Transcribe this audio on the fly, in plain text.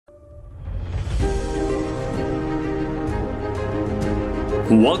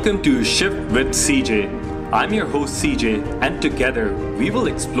Welcome to Shift with CJ. I'm your host CJ, and together we will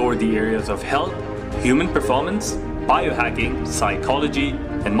explore the areas of health, human performance, biohacking, psychology,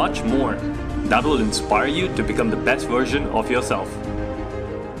 and much more that will inspire you to become the best version of yourself.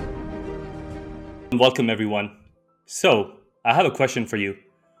 Welcome, everyone. So, I have a question for you.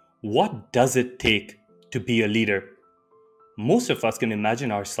 What does it take to be a leader? Most of us can imagine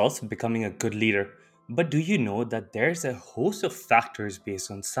ourselves becoming a good leader, but do you know that there's a host of factors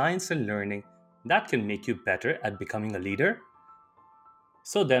based on science and learning that can make you better at becoming a leader?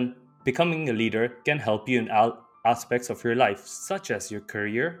 So then, becoming a leader can help you in all aspects of your life, such as your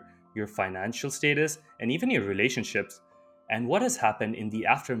career, your financial status, and even your relationships. And what has happened in the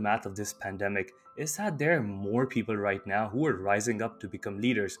aftermath of this pandemic is that there are more people right now who are rising up to become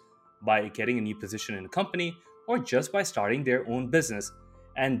leaders by getting a new position in a company or just by starting their own business.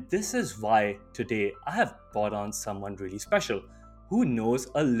 And this is why today I have brought on someone really special who knows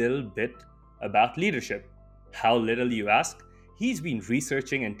a little bit about leadership. How little, you ask? He's been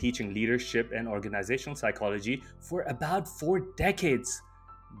researching and teaching leadership and organizational psychology for about 4 decades.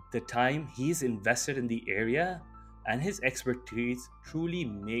 The time he's invested in the area and his expertise truly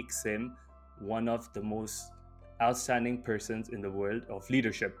makes him one of the most outstanding persons in the world of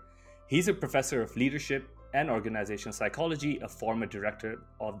leadership. He's a professor of leadership and organizational psychology, a former director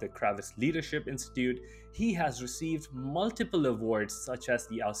of the Kravis Leadership Institute. He has received multiple awards, such as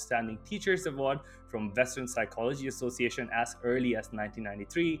the Outstanding Teachers Award from Western Psychology Association as early as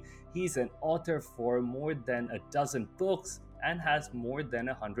 1993. He's an author for more than a dozen books and has more than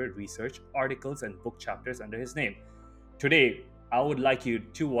 100 research articles and book chapters under his name. Today, I would like you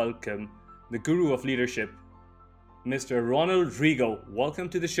to welcome the guru of leadership, Mr. Ronald Rigo. Welcome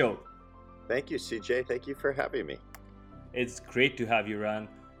to the show. Thank you, CJ. Thank you for having me. It's great to have you, Ron.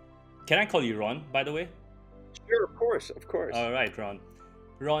 Can I call you Ron, by the way? Sure, of course. All right, Ron.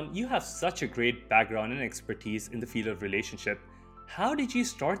 Ron, you have such a great background and expertise in the field of relationship. How did you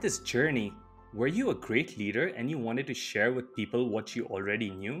start this journey? Were you a great leader and you wanted to share with people what you already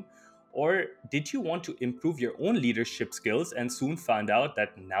knew? Or did you want to improve your own leadership skills and soon found out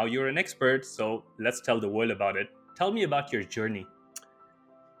that now you're an expert? So let's tell the world about it. Tell me about your journey.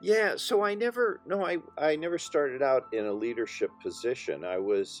 Yeah, so I never started out in a leadership position. I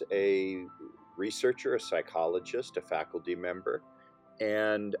was a researcher, a psychologist, a faculty member,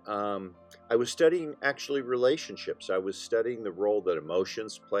 and I was studying actually relationships. I was studying the role that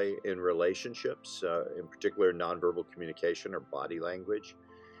emotions play in relationships, in particular nonverbal communication or body language.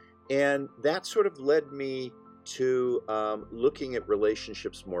 And that sort of led me to looking at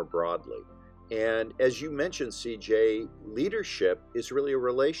relationships more broadly. And as you mentioned, CJ, leadership is really a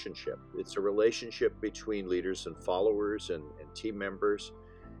relationship. It's a relationship between leaders and followers and team members.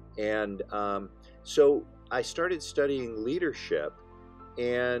 And so I started studying leadership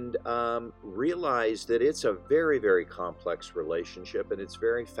and realized that it's a very, very complex relationship and it's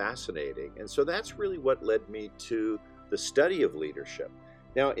very fascinating. And so that's really what led me to the study of leadership.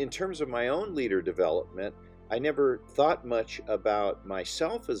 Now, in terms of my own leader development, I never thought much about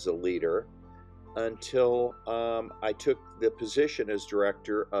myself as a leader until I took the position as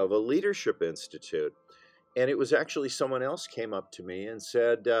director of a leadership institute. And it was actually someone else came up to me and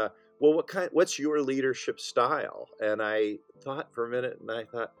said, well, what's your leadership style? And I thought for a minute and I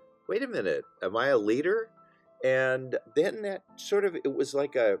thought, wait a minute, am I a leader? And then it was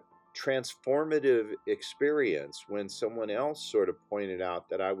like a transformative experience when someone else sort of pointed out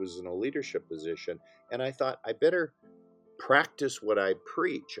that I was in a leadership position. And I thought, I better practice what I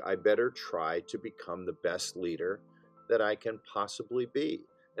preach. I better try to become the best leader that I can possibly be.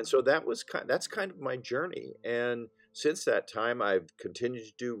 And so that's kind of my journey. And since that time, I've continued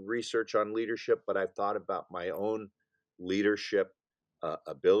to do research on leadership, but I've thought about my own leadership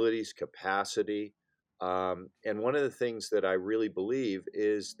abilities, capacity. And one of the things that I really believe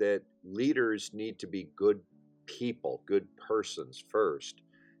is that leaders need to be good people, good persons first.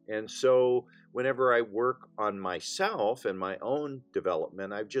 And so whenever I work on myself and my own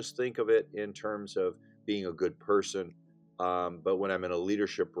development, I just think of it in terms of being a good person. But when I'm in a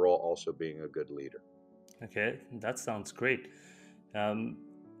leadership role, also being a good leader. Okay, that sounds great. Um,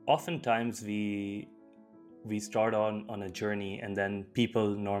 Oftentimes we start on a journey and then people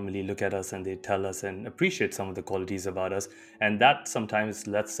normally look at us and they tell us and appreciate some of the qualities about us, and that sometimes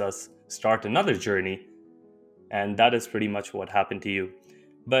lets us start another journey, and that is pretty much what happened to you.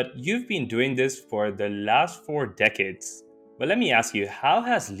 But you've been doing this for the last 4 decades. But let me ask you, how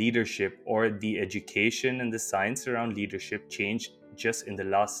has leadership or the education and the science around leadership changed just in the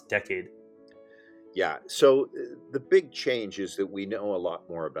last decade? Yeah, so the big change is that we know a lot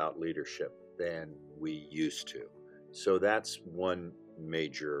more about leadership than we used to. So that's one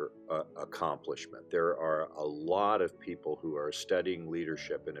major accomplishment. There are a lot of people who are studying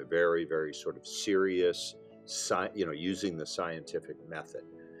leadership in a very, very sort of serious, using the scientific method.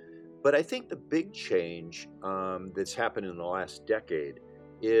 But I think the big change that's happened in the last decade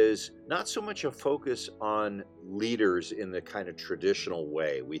is not so much a focus on leaders in the kind of traditional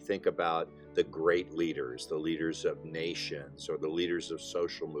way. We think about the great leaders, the leaders of nations, or the leaders of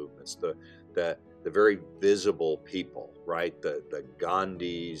social movements, the very visible people, right? The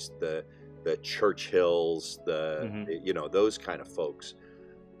Gandhis, the Churchills, Hmm. those kind of folks.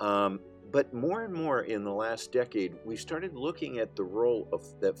 But more and more in the last decade, we started looking at the role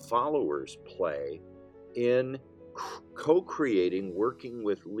that followers play in co-creating, working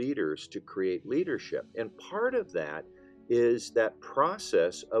with leaders to create leadership. And part of that is that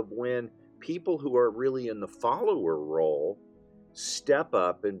process of when people who are really in the follower role step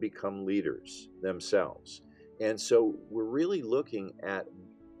up and become leaders themselves. And so we're really looking at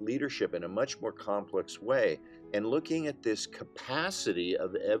leadership in a much more complex way and looking at this capacity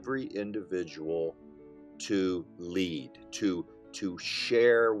of every individual to lead, to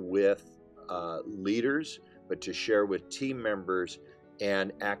share with leaders, but to share with team members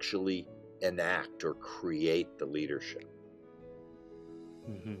and actually enact or create the leadership.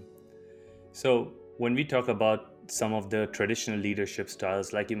 Hmm. So, when we talk about some of the traditional leadership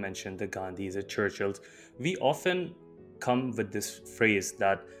styles, like you mentioned, the Gandhis, the Churchills, we often come with this phrase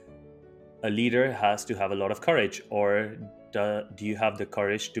that a leader has to have a lot of courage, or do you have the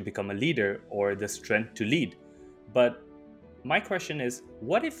courage to become a leader or the strength to lead? But my question is,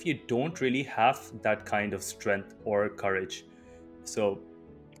 what if you don't really have that kind of strength or courage? So,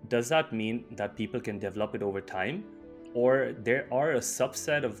 does that mean that people can develop it over time? Or there are a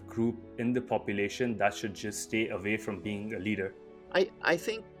subset of group in the population that should just stay away from being a leader? I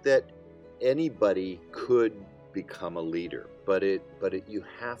think that anybody could become a leader, but you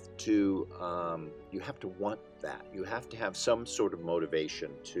have to want that. You have to have some sort of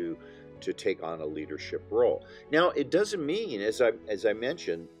motivation to take on a leadership role. Now, it doesn't mean, as I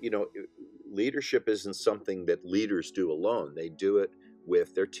mentioned, leadership isn't something that leaders do alone. They do it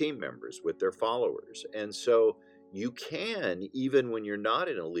with their team members, with their followers, and so you can, even when you're not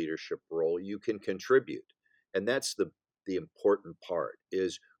in a leadership role, you can contribute, and that's the important part.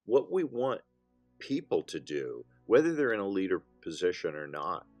 Is what we want people to do, whether they're in a leader position or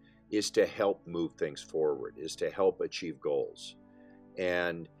not, is to help move things forward, is to help achieve goals.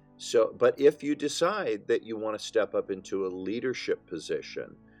 And so, but if you decide that you want to step up into a leadership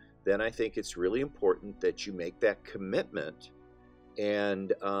position, then I think it's really important that you make that commitment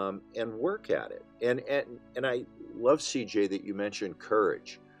and work at it. And I love, CJ, that you mentioned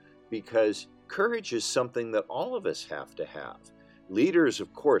courage, because courage is something that all of us have to have. Leaders,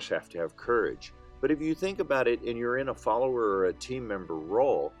 of course, have to have courage. But if you think about it and you're in a follower or a team member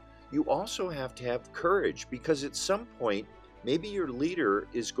role, you also have to have courage, because at some point, maybe your leader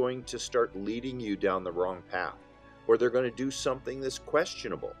is going to start leading you down the wrong path, or they're going to do something that's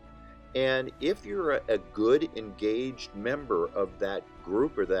questionable. And if you're a good, engaged member of that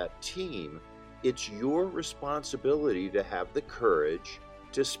group or that team, it's your responsibility to have the courage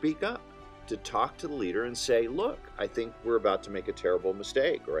to speak up, to talk to the leader and say, look, I think we're about to make a terrible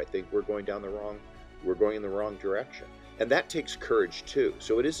mistake, or I think we're going in the wrong direction. And that takes courage too.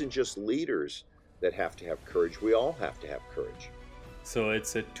 So it isn't just leaders that have to have courage. We all have to have courage. So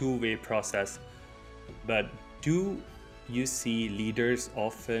it's a two-way process. But do you see leaders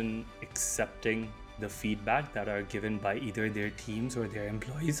often accepting the feedback that are given by either their teams or their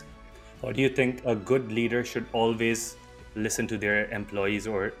employees? Or do you think a good leader should always listen to their employees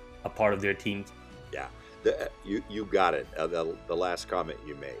or a part of their team? Yeah, you got it. The last comment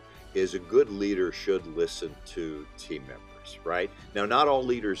you made is a good leader should listen to team members, right? Now, not all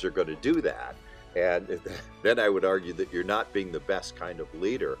leaders are going to do that. And then I would argue that you're not being the best kind of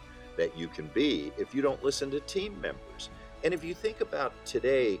leader that you can be if you don't listen to team members. And if you think about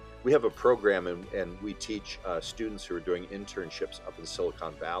today, we have a program and we teach students who are doing internships up in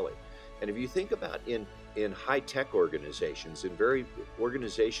Silicon Valley. And if you think about in high-tech organizations, in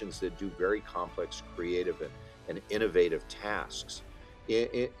organizations that do very complex, creative, and innovative tasks,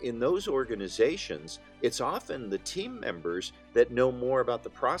 in those organizations, it's often the team members that know more about the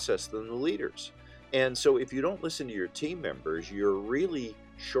process than the leaders. And so if you don't listen to your team members, you're really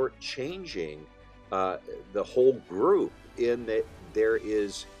shortchanging the whole group, in that there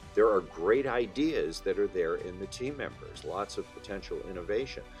are great ideas that are there in the team members, lots of potential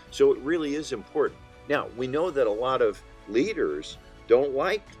innovation. So it really is important. Now, we know that a lot of leaders don't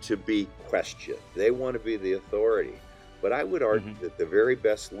like to be questioned. They want to be the authority. But I would argue that the very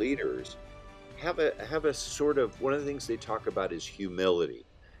best leaders have a sort of, one of the things they talk about is humility,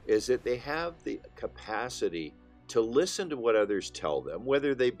 is that they have the capacity to listen to what others tell them,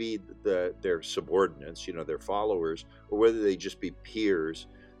 whether they be their subordinates, their followers, or whether they just be peers,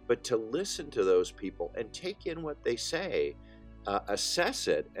 but to listen to those people and take in what they say, assess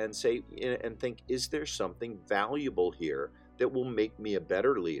it, and say and think, is there something valuable here that will make me a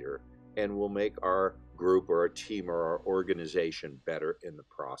better leader and will make our group or our team or our organization better in the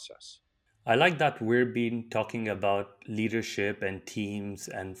process? I like that we've been talking about leadership and teams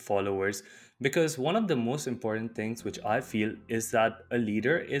and followers because one of the most important things which I feel is that a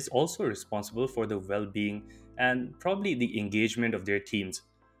leader is also responsible for the well being and probably the engagement of their teams.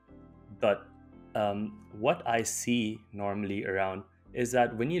 But what I see normally around is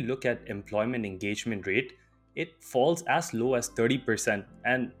that when you look at employment engagement rate, it falls as low as 30%.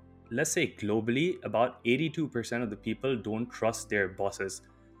 And let's say globally, about 82% of the people don't trust their bosses.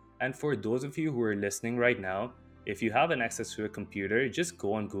 And for those of you who are listening right now, if you have an access to a computer, just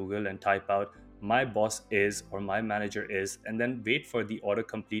go on Google and type out my boss is or my manager is, and then wait for the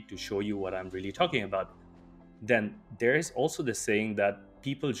autocomplete to show you what I'm really talking about. Then there is also the saying that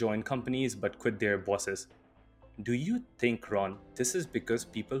people join companies but quit their bosses. Do you think, Ron, this is because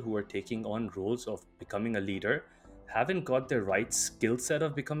people who are taking on roles of becoming a leader haven't got the right skill set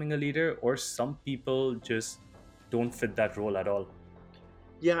of becoming a leader, or some people just don't fit that role at all?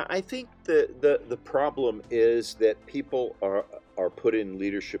 Yeah, I think the problem is that people are put in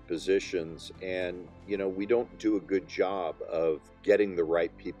leadership positions, and we don't do a good job of getting the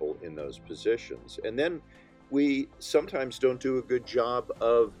right people in those positions. And then we sometimes don't do a good job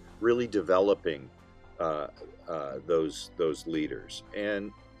of really developing uh, those leaders.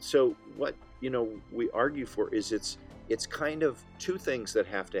 And so what we argue for is it's kind of two things that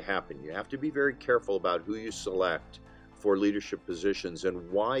have to happen. You have to be very careful about who you select for leadership positions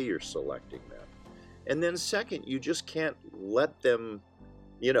and why you're selecting them. And then second, you just can't let them,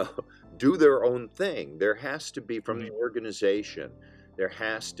 you know, do their own thing. There has to be, from the Mhm. organization, there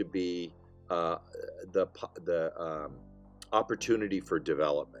has to be uh, the opportunity for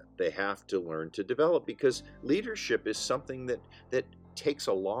development. They have to learn to develop, because leadership is something that takes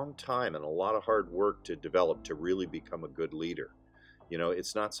a long time and a lot of hard work to develop to really become a good leader.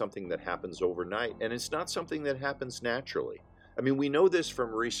 It's not something that happens overnight, and it's not something that happens naturally. I mean, we know this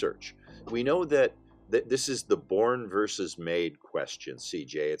from research. We know that this is the born versus made question,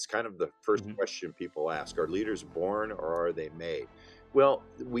 CJ. It's kind of the first Mhm. question people ask. Are leaders born or are they made? Well,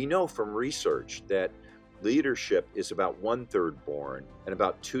 we know from research that leadership is about one third born and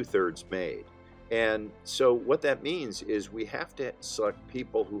about two-thirds made. And so what that means is we have to select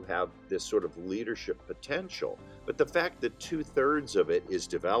people who have this sort of leadership potential. But the fact that two-thirds of it is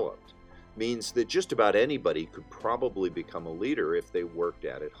developed means that just about anybody could probably become a leader if they worked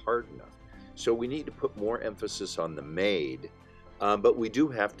at it hard enough. So we need to put more emphasis on the made, but we do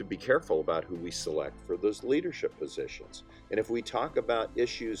have to be careful about who we select for those leadership positions. And if we talk about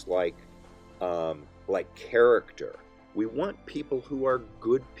issues like character, we want people who are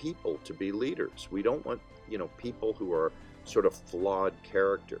good people to be leaders. We don't want people who are sort of flawed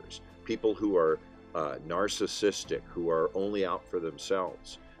characters, people who are narcissistic, who are only out for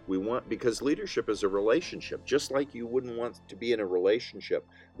themselves. We want, because leadership is a relationship, just like you wouldn't want to be in a relationship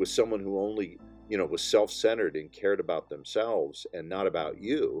with someone who only was self-centered and cared about themselves and not about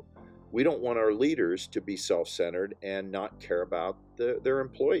you. We don't want our leaders to be self-centered and not care about their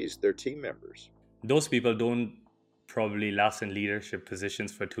employees, their team members. Those people don't probably last in leadership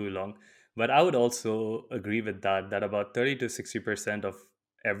positions for too long. But I would also agree with that about 30 to 60% of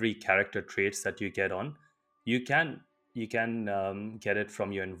every character traits that you get on, you can get it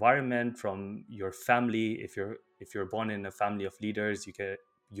from your environment, from your family. If you're born in a family of leaders,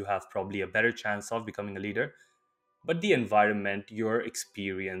 you have probably a better chance of becoming a leader. But the environment, your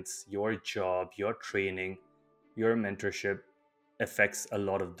experience, your job, your training, your mentorship affects a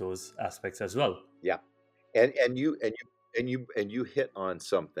lot of those aspects as well. Yeah. And you hit on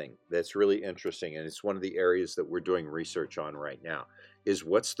something that's really interesting, and it's one of the areas that we're doing research on right now, is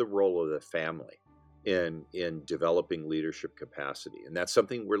what's the role of the family in developing leadership capacity. And that's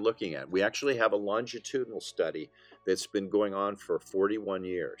something we're looking at. We actually have a longitudinal study that's been going on for 41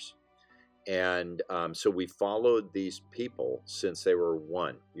 years. And so we followed these people since they were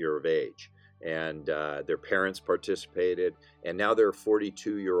 1 year of age, and their parents participated, and now they're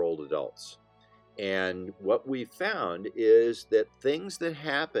 42-year-old adults. And what we found is that things that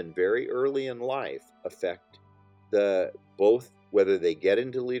happen very early in life affect the both whether they get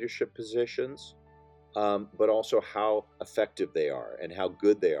into leadership positions, but also how effective they are and how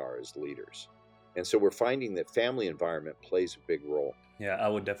good they are as leaders. And so we're finding that family environment plays a big role. Yeah, I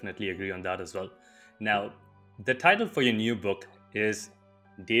would definitely agree on that as well. Now, the title for your new book is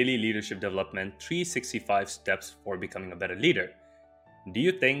Daily Leadership Development 365 Steps for Becoming a Better Leader. Do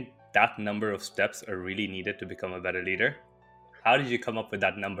you think that number of steps are really needed to become a better leader? How did you come up with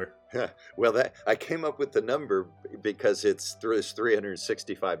that number? Well, that I came up with the number because there's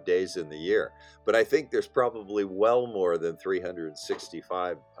 365 days in the year, but I think there's probably well more than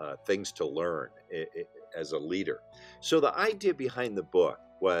 365 things to learn as a leader. So the idea behind the book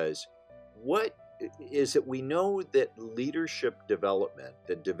was, what is it? We know that leadership development,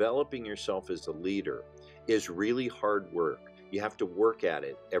 that developing yourself as a leader, is really hard work. You have to work at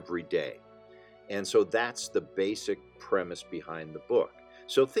it every day. And so that's the basic premise behind the book.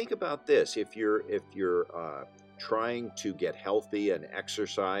 So think about this: if you're trying to get healthy and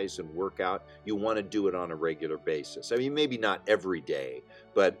exercise and work out, you want to do it on a regular basis. I mean, maybe not every day,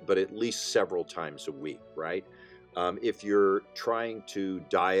 but at least several times a week, right? If you're trying to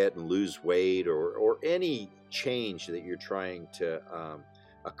diet and lose weight, or any change that you're trying to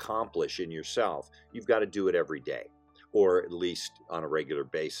accomplish in yourself, you've got to do it every day, or at least on a regular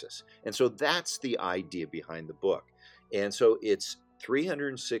basis. And so that's the idea behind the book. And so it's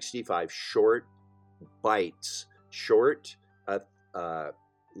 365 short bites, short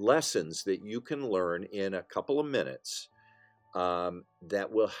lessons that you can learn in a couple of minutes, that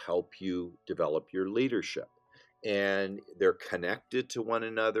will help you develop your leadership. And they're connected to one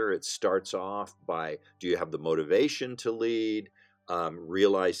another. It starts off by, do you have the motivation to lead?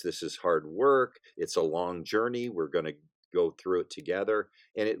 Realize this is hard work. It's a long journey. We're going to go through it together.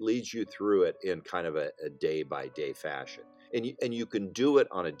 And it leads you through it in kind of a day by day fashion. And you can do it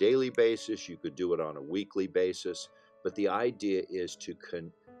on a daily basis. You could do it on a weekly basis. But the idea is to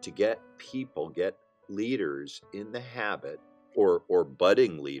get people, get leaders in the habit, or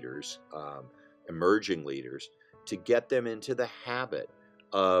budding leaders, emerging leaders, to get them into the habit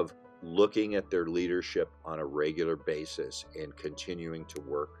of looking at their leadership on a regular basis and continuing to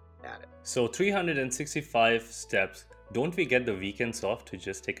work at it. So, 365 steps. Don't we get the weekends off to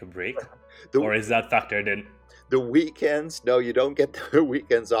just take a break? Or The, is that factored in? the weekends, no, you don't get the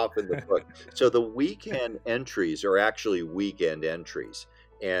weekends off in the book. So the weekend entries are actually weekend entries.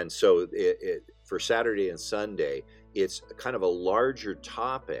 And so for Saturday and Sunday, it's kind of a larger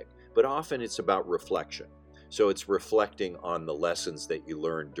topic, but often it's about reflection. So it's reflecting on the lessons that you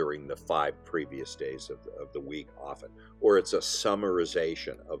learned during the 5 previous days of the week, often, or it's a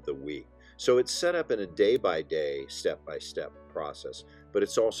summarization of the week. So it's set up in a day by day, step by step process, but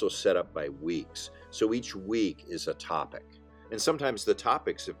it's also set up by weeks. So each week is a topic. And sometimes the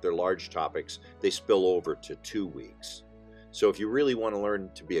topics, if they're large topics, they spill over to 2 weeks. So if you really want to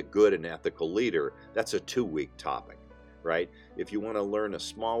learn to be a good and ethical leader, that's a 2 week topic, right? If you want to learn a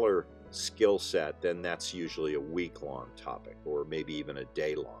smaller skill set, then that's usually a week-long topic, or maybe even a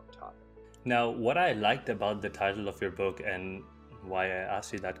day-long topic. Now, what I liked about the title of your book and why I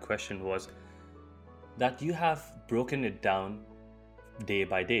asked you that question was that you have broken it down day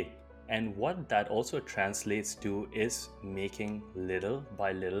by day. And what that also translates to is making little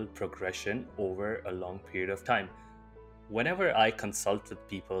by little progression over a long period of time. Whenever I consult with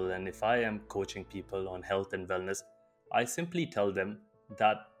people and if I am coaching people on health and wellness, I simply tell them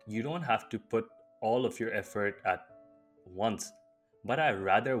that you don't have to put all of your effort at once, but I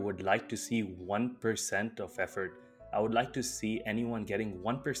rather would like to see 1% of effort. I would like to see anyone getting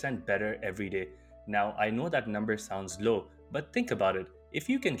 1% better every day. Now, I know that number sounds low, but think about it. If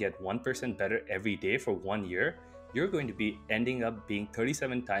you can get 1% better every day for 1 year, you're going to be ending up being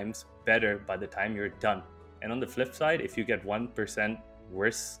 37 times better by the time you're done. And on the flip side, if you get 1%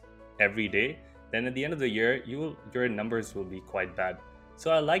 worse every day, then at the end of the year, your numbers will be quite bad. So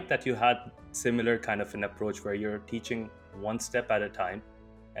I like that you had similar kind of an approach where you're teaching one step at a time,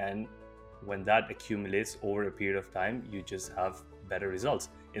 and when that accumulates over a period of time, you just have better results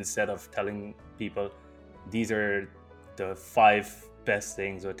instead of telling people these are the 5 best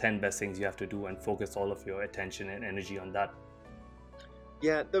things or 10 best things you have to do and focus all of your attention and energy on that.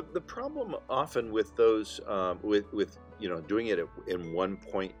 Yeah, the problem often with those, with doing it in one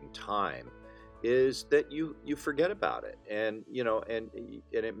point in time, is that you forget about it, and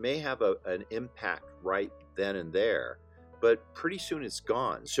it may have an impact right then and there, but pretty soon it's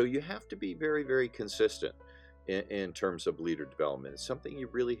gone. So you have to be very, very consistent in terms of leader development. It's something you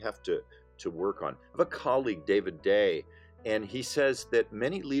really have to work on. I have a colleague, David Day, and he says that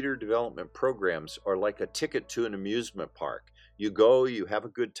many leader development programs are like a ticket to an amusement park. You go, you have a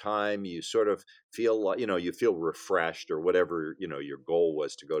good time, you sort of feel like, you feel refreshed, or whatever, your goal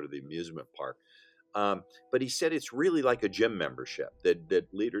was to go to the amusement park. But he said it's really like a gym membership, that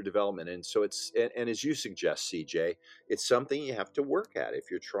leader development. And so and as you suggest, CJ, it's something you have to work at. If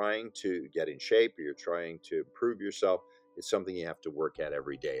you're trying to get in shape or you're trying to improve yourself, it's something you have to work at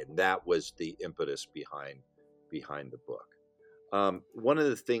every day. And that was the impetus behind the book. One of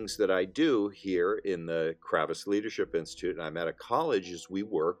the things that I do here in the Kravis Leadership Institute, and I'm at a college, is we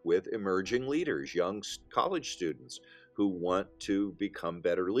work with emerging leaders, young college students who want to become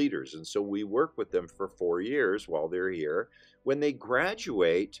better leaders. And so we work with them for 4 years while they're here. When they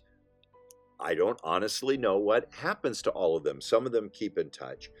graduate, I don't honestly know what happens to all of them. Some of them keep in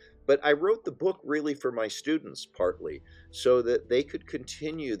touch. But I wrote the book really for my students, partly, so that they could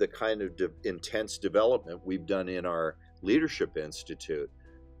continue the kind of intense development we've done in our Leadership Institute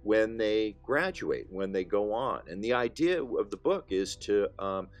when they graduate, when they go on. And the idea of the book is to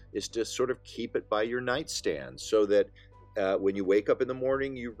sort of keep it by your nightstand, so that when you wake up in the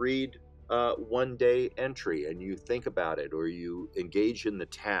morning, you read one day entry and you think about it, or you engage in the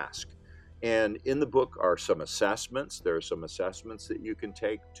task. And in the book are some assessments. There are some assessments that you can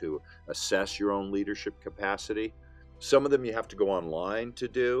take to assess your own leadership capacity. Some of them you have to go online to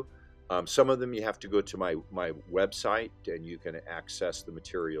do. Some of them you have to go to my website, and you can access the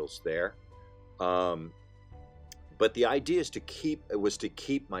materials there. But the idea was to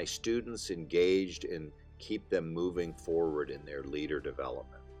keep my students engaged and keep them moving forward in their leader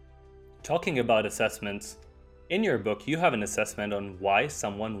development. Talking about assessments, in your book, you have an assessment on why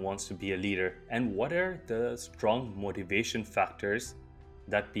someone wants to be a leader and what are the strong motivation factors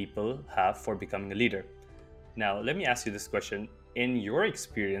that people have for becoming a leader. Now, let me ask you this question. In your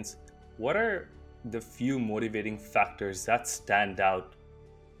experience, what are the few motivating factors that stand out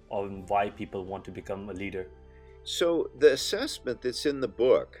on why people want to become a leader? So the assessment that's in the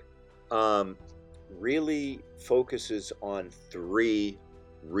book really focuses on 3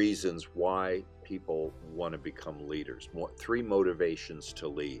 reasons why people want to become leaders. 3 motivations to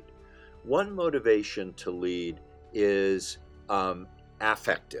lead. One motivation to lead is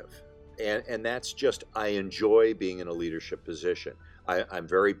affective, and that's just, I enjoy being in a leadership position. I'm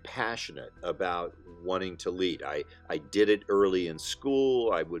very passionate about wanting to lead. I did it early in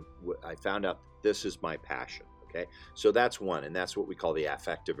school. I found out this is my passion. Okay, so that's one, and that's what we call the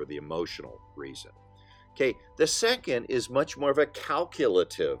affective or the emotional reason. Okay, the second is much more of a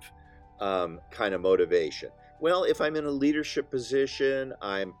calculative kind of motivation. Well, if I'm in a leadership position,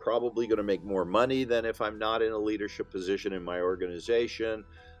 I'm probably going to make more money than if I'm not in a leadership position in my organization.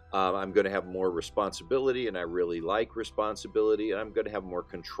 I'm going to have more responsibility, and I really like responsibility, and I'm going to have more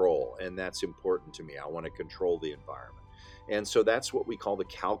control, and that's important to me. I want to control the environment. And so that's what we call the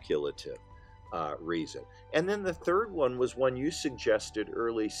calculative reason. And then the third one was one you suggested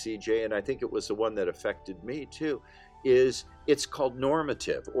early, CJ, and I think it was the one that affected me too, is it's called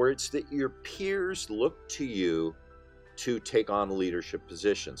normative, or it's that your peers look to you to take on a leadership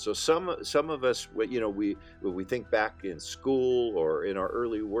position. So some of us, when we think back in school or in our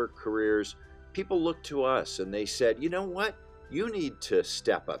early work careers, people look to us and they said, you know what, you need to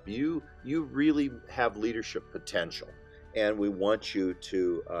step up. You really have leadership potential, and we want you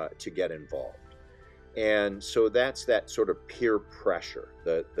to get involved. And so that's that sort of peer pressure,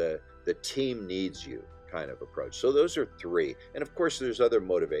 the team needs you kind of approach. So those are 3. And of course, there's other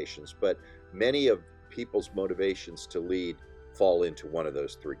motivations, but many of people's motivations to lead fall into one of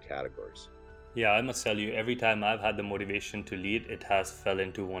those 3 categories. Yeah, I must tell you, every time I've had the motivation to lead, it has fell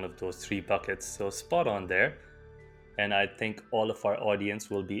into one of those 3 buckets. So spot on there. And I think all of our audience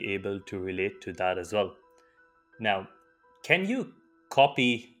will be able to relate to that as well. Now, can you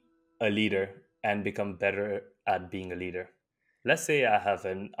copy a leader and become better at being a leader? Let's say I have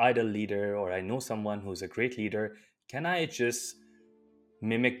an idol leader, or I know someone who's a great leader. Can I just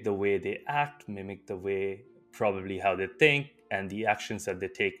mimic the way they act, mimic the way, probably how they think, and the actions that they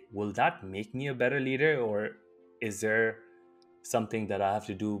take? Will that make me a better leader, or is there something that I have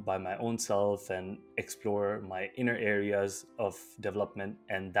to do by my own self and explore my inner areas of development,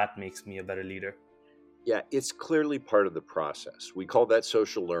 and that makes me a better leader? Yeah, it's clearly part of the process. We call that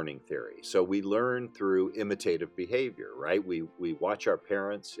social learning theory. So we learn through imitative behavior, right? We watch our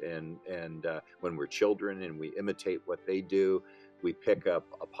parents and when we're children, and we imitate what they do. We pick up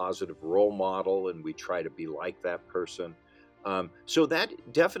a positive role model and we try to be like that person. So that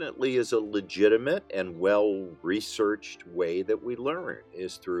definitely is a legitimate and well-researched way that we learn,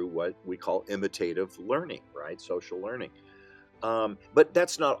 is through what we call imitative learning, right? Social learning. But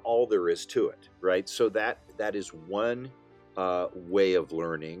that's not all there is to it, right? So that is one way of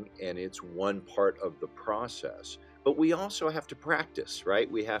learning, and it's one part of the process. but we also have to practice, right?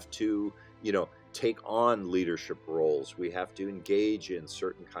 We have to, take on leadership roles. We have to engage in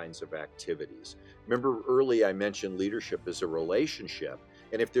certain kinds of activities. Remember early I mentioned leadership is a relationship.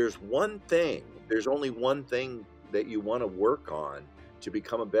 And if there's only one thing that you want to work on to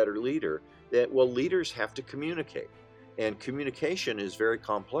become a better leader, leaders have to communicate. And communication is very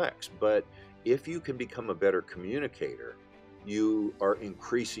complex, but if you can become a better communicator, you are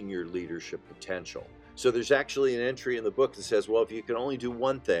increasing your leadership potential. So there's actually an entry in the book that says, well, if you can only do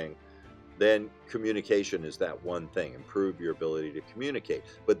one thing, then communication is that one thing. Improve your ability to communicate.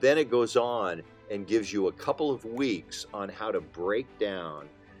 But then it goes on and gives you a couple of weeks on how to break down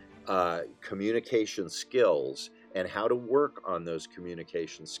communication skills and how to work on those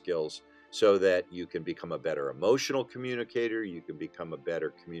communication skills so that you can become a better emotional communicator. You can become a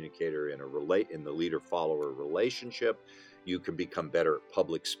better communicator in the leader-follower relationship. You can become better at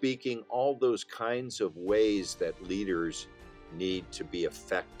public speaking. All those kinds of ways that leaders need to be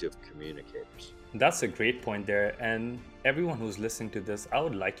effective communicators. That's a great point there. And everyone who's listening to this, I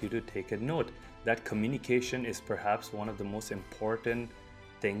would like you to take a note that communication is perhaps one of the most important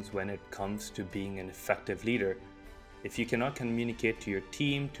things when it comes to being an effective leader. If you cannot communicate to your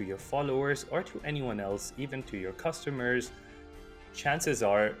team, to your followers, or to anyone else, even to your customers, chances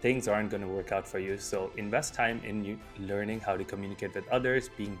are things aren't going to work out for you. So invest time in learning how to communicate with others,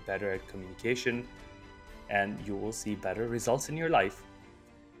 being better at communication, and you will see better results in your life.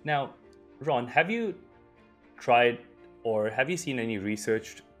 Now, Ron, have you tried or have you seen any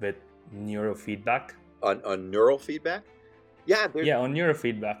research with neurofeedback? On neural feedback? Yeah, on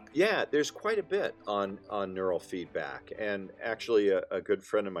neurofeedback. Yeah, there's quite a bit on neural feedback. And actually, a good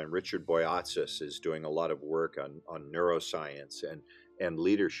friend of mine, Richard Boyatzis, is doing a lot of work on neuroscience and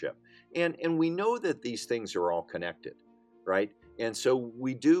leadership. And we know that these things are all connected, right? And so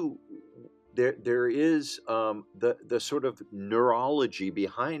there is the sort of neurology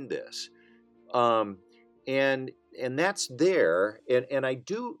behind this. And that's there. And I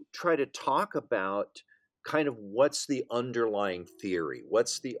do try to talk about kind of what's the underlying theory,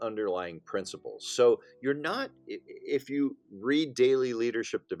 what's the underlying principles. So if you read Daily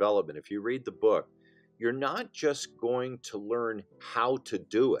Leadership Development, if you read the book, you're not just going to learn how to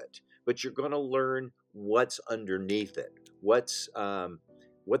do it, but you're going to learn what's underneath it, what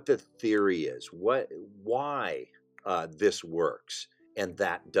the theory is, why this works and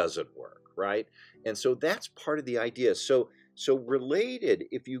that doesn't work, right? And so that's part of the idea. So related,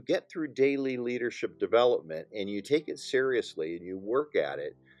 if you get through Daily Leadership Development and you take it seriously and you work at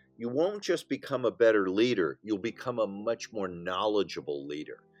it, you won't just become a better leader, you'll become a much more knowledgeable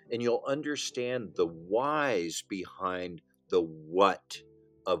leader. And you'll understand the whys behind the what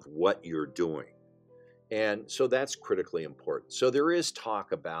of what you're doing. And so that's critically important. So there is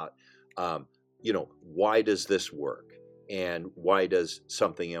talk about, why does this work? And why does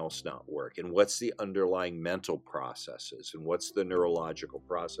something else not work? And what's the underlying mental processes? And what's the neurological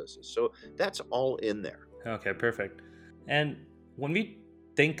processes? So that's all in there. Okay, perfect. And when we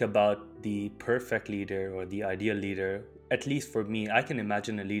think about the perfect leader or the ideal leader, at least for me, I can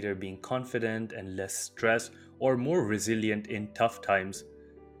imagine a leader being confident and less stressed or more resilient in tough times.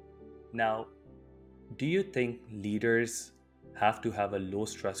 Now, do you think leaders have to have a low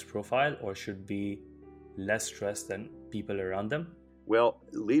stress profile or should be less stressed than people around them? Well,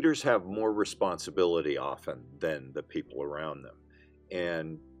 leaders have more responsibility often than the people around them.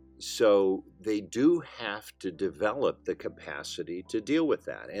 And so they do have to develop the capacity to deal with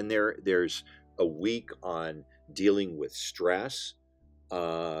that. And there's a week on dealing with stress.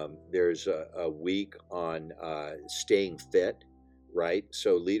 There's a week on staying fit, right?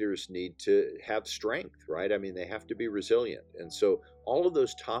 So leaders need to have strength, right? I mean, they have to be resilient. And so all of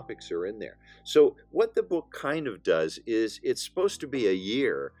those topics are in there. So what the book kind of does is it's supposed to be a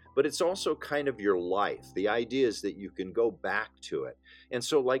year, but it's also kind of your life. The idea is that you can go back to it. And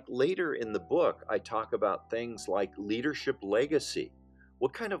so like later in the book, I talk about things like leadership legacy.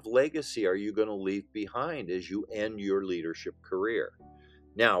 What kind of legacy are you going to leave behind as you end your leadership career?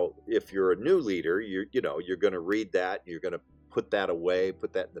 Now, if you're a new leader, you're going to read that, you're going to put that away,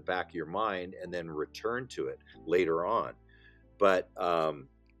 put that in the back of your mind, and then return to it later on. But the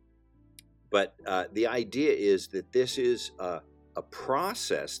idea is that this is a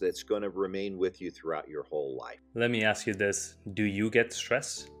process that's going to remain with you throughout your whole life. Let me ask you this. Do you get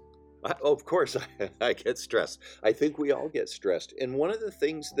stressed? Of course, I get stressed. I think we all get stressed. And one of the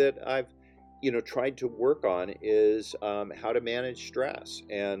things that I've tried to work on is how to manage stress.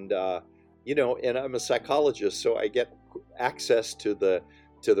 And and I'm a psychologist, so I get access to the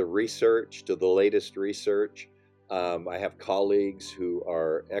research, to the latest research. I have colleagues who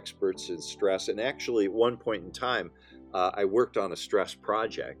are experts in stress. And actually, at one point in time, I worked on a stress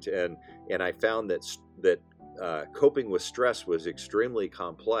project, and I found that coping with stress was extremely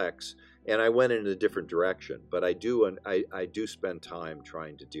complex, and I went in a different direction. But I do spend time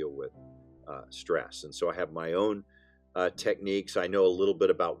trying to deal with stress, and so I have my own techniques. I know a little bit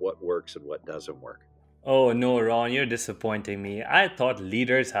about what works and what doesn't work. Oh no, Ron, you're disappointing me. I thought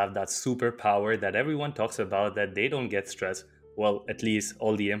leaders have that superpower that everyone talks about that they don't get stressed. Well, at least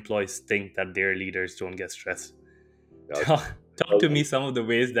all the employees think that their leaders don't get stressed. Uh, Talk to me some of the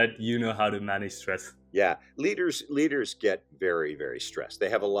ways that you know how to manage stress. Yeah, leaders get very, very stressed. They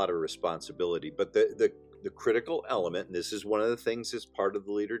have a lot of responsibility, but the critical element, and this is one of the things as part of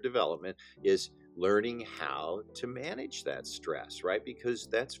the leader development, is learning how to manage that stress, right? Because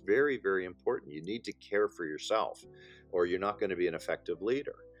that's very, very important. You need to care for yourself, or you're not going to be an effective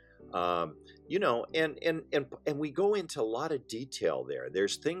leader. And we go into a lot of detail there.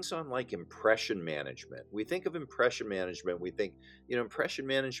 There's things on like impression management. We think of impression management, we think, impression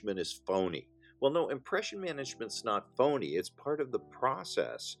management is phony. Well, no, impression management's not phony. It's part of the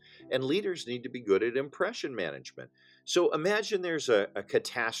process. And leaders need to be good at impression management. So imagine there's a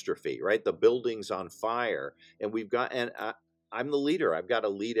catastrophe, right? The building's on fire, and I'm the leader. I've got to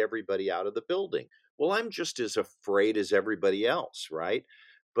lead everybody out of the building. Well, I'm just as afraid as everybody else, right?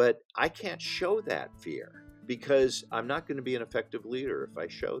 But I can't show that fear because I'm not going to be an effective leader if I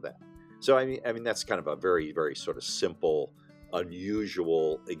show that. So I mean that's kind of a very, very sort of simple,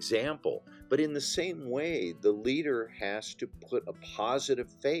 unusual example. But in the same way, the leader has to put a positive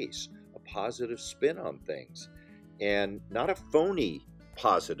face, a positive spin on things, and not a phony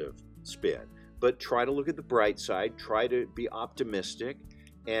positive spin, but try to look at the bright side, try to be optimistic,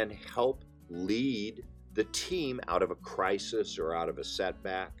 and help lead the team out of a crisis or out of a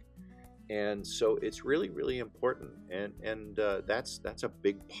setback. And so it's really, really important, and that's a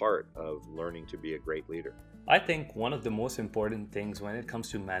big part of learning to be a great leader. I think one of the most important things when it comes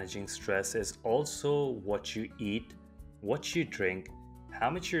to managing stress is also what you eat, what you drink,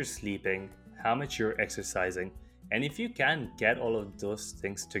 how much you're sleeping, how much you're exercising. And if you can get all of those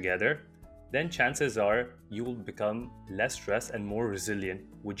things together, then chances are you will become less stressed and more resilient.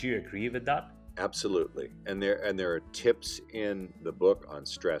 Would you agree with that? Absolutely. And there are tips in the book on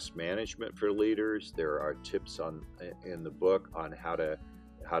stress management for leaders. There are tips in the book on how to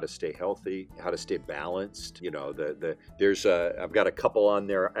stay healthy, how to stay balanced. I've got a couple on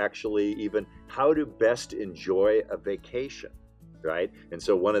there actually, even how to best enjoy a vacation, right? And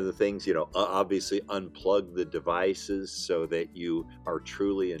so one of the things, obviously unplug the devices so that you are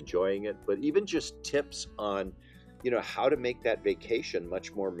truly enjoying it, but even just tips on how to make that vacation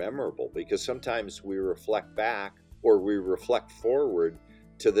much more memorable, because sometimes we reflect back or we reflect forward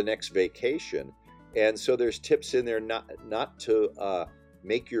to the next vacation. And so there's tips in there not to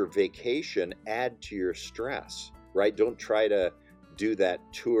make your vacation add to your stress, right? Don't try to do that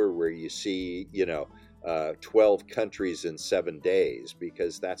tour where you see 12 countries in 7 days,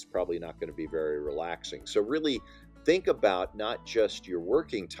 because that's probably not going to be very relaxing. So really think about not just your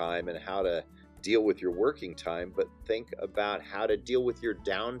working time and how to deal with your working time, but think about how to deal with your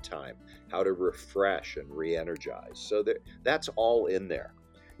downtime, how to refresh and re-energize. So that's all in there.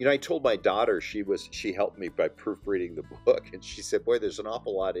 I told my daughter, she helped me by proofreading the book, and she said, "Boy, there's an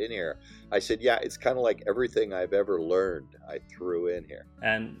awful lot in here." I said, "Yeah, it's kind of like everything I've ever learned I threw in here."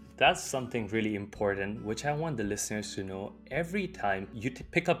 And that's something really important, which I want the listeners to know. Every time you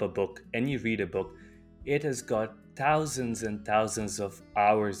pick up a book and you read a book, it has got thousands and thousands of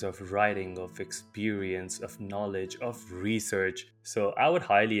hours of writing, of experience, of knowledge, of research. So I would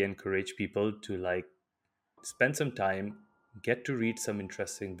highly encourage people to spend some time, get to read some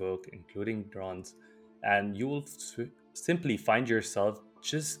interesting book, including Ron's, and you will simply find yourself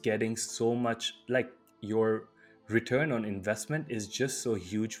just getting so much, like your return on investment is just so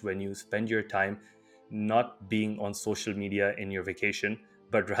huge when you spend your time not being on social media in your vacation,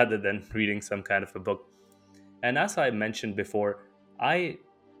 but rather than reading some kind of a book. And as I mentioned before, I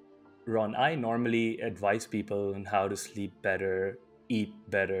normally advise people on how to sleep better, eat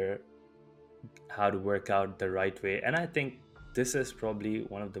better, how to work out the right way. And I think this is probably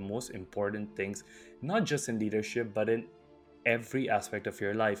one of the most important things, not just in leadership, but in every aspect of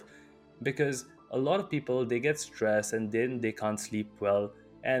your life. Because a lot of people, they get stressed and then they can't sleep well.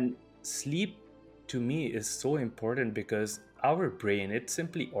 And sleep to me is so important because our brain, it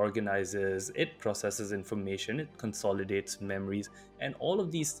simply organizes, it processes information, it consolidates memories, and all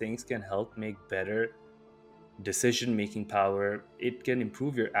of these things can help make better decision making power. It can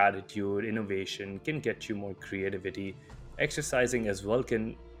improve your attitude, innovation, can get you more creativity. Exercising as well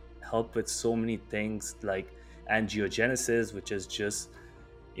can help with so many things, like angiogenesis, which is just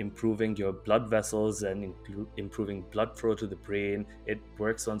improving your blood vessels and improving blood flow to the brain. It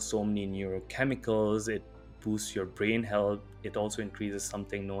works on so many neurochemicals. It boosts your brain health. It also increases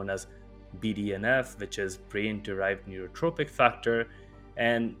something known as BDNF, which is brain derived neurotrophic factor.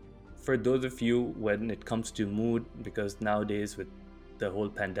 And for those of you, when it comes to mood, because nowadays with the whole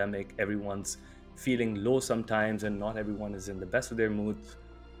pandemic, everyone's feeling low sometimes and not everyone is in the best of their moods.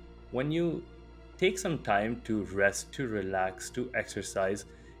 When you take some time to rest, to relax, to exercise,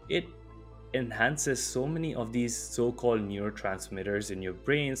 it enhances so many of these so-called neurotransmitters in your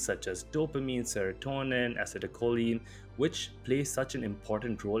brain, such as dopamine, serotonin, acetylcholine, which play such an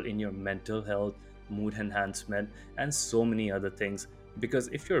important role in your mental health, mood enhancement, and so many other things. Because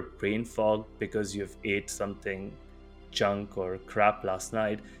if you're brain fog because you've ate something junk or crap last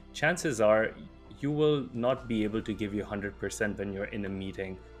night, chances are you will not be able to give you 100% when you're in a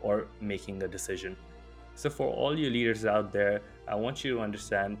meeting or making a decision. So, for all you leaders out there, I want you to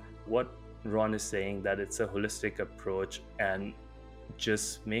understand what Ron is saying, that it's a holistic approach, and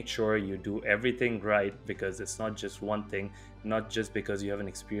just make sure you do everything right, because it's not just one thing, not just because you have an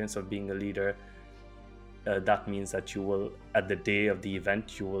experience of being a leader. That means that you will, at the day of the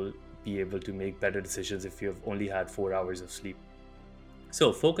event, you will be able to make better decisions if you've only had 4 hours of sleep.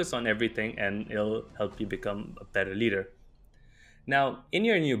 So focus on everything and it'll help you become a better leader. Now, in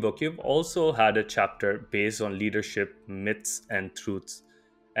your new book, you've also had a chapter based on leadership myths and truths.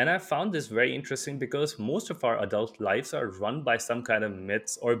 And I found this very interesting because most of our adult lives are run by some kind of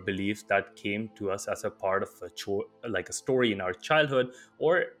myths or beliefs that came to us as a part of like a story in our childhood,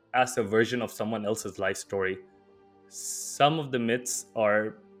 or as a version of someone else's life story. Some of the myths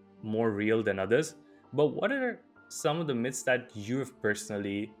are more real than others, but what are some of the myths that you have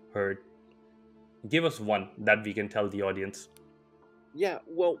personally heard? Give us one that we can tell the audience. Yeah,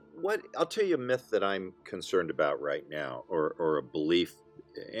 well, what I'll tell you a myth that I'm concerned about right now, or a belief,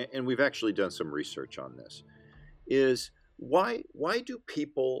 and we've actually done some research on this, is why do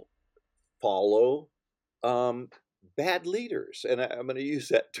people follow bad leaders? And I'm going to use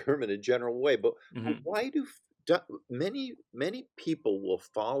that term in a general way, but Hmm. why do many people will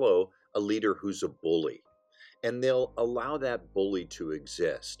follow a leader who's a bully, and they'll allow that bully to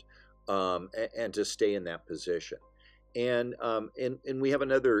exist, and to stay in that position. And we have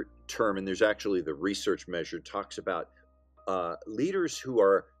another term, and there's actually the research measure talks about leaders who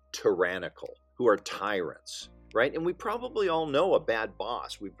are tyrannical, who are tyrants, right? And we probably all know a bad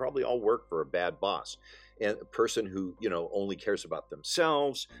boss. We probably all work for a bad boss, and a person who only cares about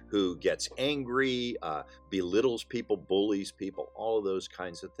themselves, who gets angry, belittles people, bullies people, all of those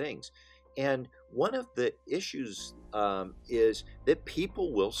kinds of things. And one of the issues is that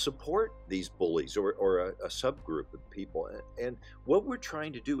people will support these bullies, or a subgroup of people. And what we're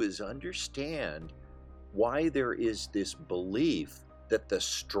trying to do is understand why there is this belief that the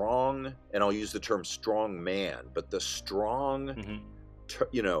strong, and I'll use the term strong man, but the strong,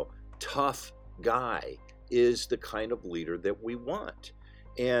 Hmm. tough guy is the kind of leader that we want.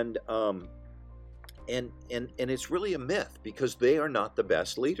 And it's really a myth, because they are not the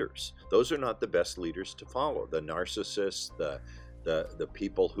best leaders. Those are not the best leaders to follow. The narcissists, the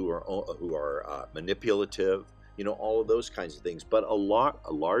people who are manipulative, all of those kinds of things. But a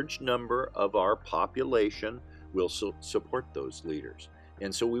large number of our population will support those leaders.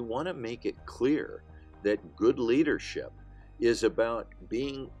 And so we want to make it clear that good leadership is about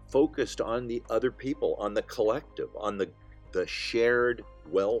being focused on the other people, on the collective, on the shared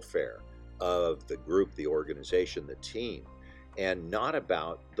welfare of the group, the organization, the team, and not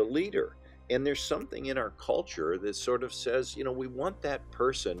about the leader. And there's something in our culture that sort of says, we want that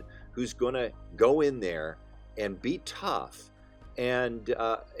person who's going to go in there and be tough and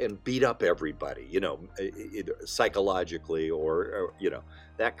beat up everybody, either psychologically or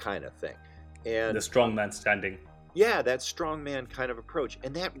that kind of thing. The And strong man standing. yeah, that strongman kind of approach,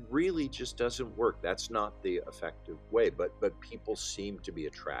 and that really just doesn't work. That's not the effective way, but people seem to be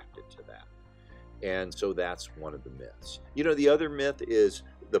attracted to that. And so that's one of the myths. The other myth is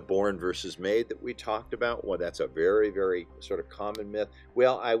the born versus made that we talked about. Well, that's a very, very sort of common myth.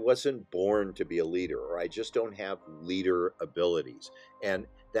 Well, I wasn't born to be a leader, or I just don't have leader abilities. And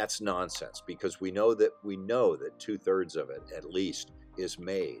that's nonsense, because we know that 2/3 of it at least is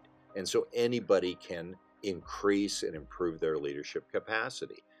made. And so anybody can increase and improve their leadership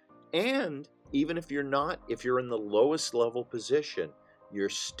capacity. And even if you're in the lowest level position, you're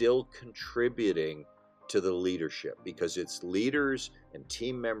still contributing to the leadership, because it's leaders and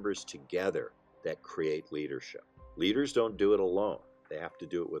team members together that create leadership. Leaders don't do it alone. They have to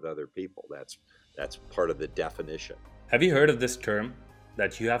do it with other people. That's part of the definition. Have you heard of this term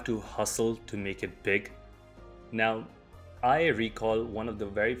that you have to hustle to make it big? Now, I recall one of the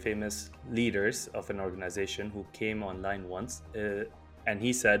very famous leaders of an organization who came online once, and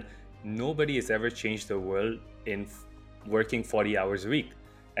he said, "Nobody has ever changed the world in working 40 hours a week."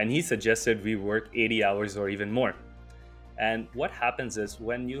 And he suggested we work 80 hours or even more. And what happens is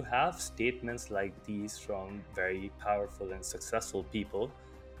when you have statements like these from very powerful and successful people,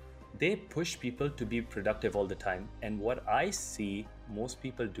 they push people to be productive all the time. And what I see most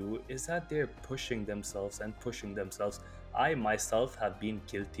people do is that they're pushing themselves and pushing themselves. I myself have been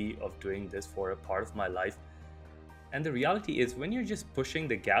guilty of doing this for a part of my life. And the reality is, when you're just pushing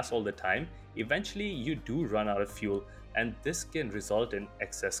the gas all the time, eventually you do run out of fuel. And this can result in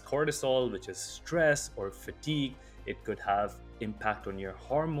excess cortisol, which is stress or fatigue. It could have impact on your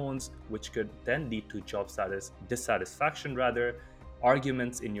hormones, which could then lead to dissatisfaction, rather,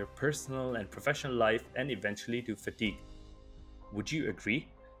 arguments in your personal and professional life, and eventually to fatigue. Would you agree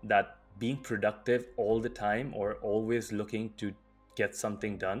that being productive all the time or always looking to get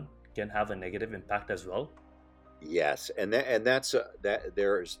something done can have a negative impact as well? Yes, that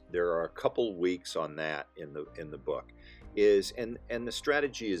there are a couple weeks on that in the book. Is and the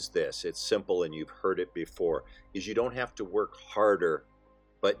strategy is this. It's simple, and you've heard it before. Is you don't have to work harder,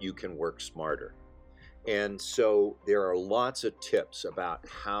 but you can work smarter. And so there are lots of tips about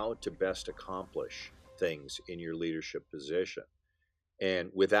how to best accomplish things in your leadership position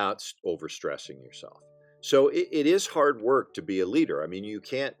and without overstressing yourself. So it is hard work to be a leader. I mean, you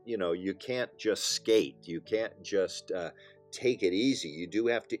can't just skate. You can't just take it easy. You do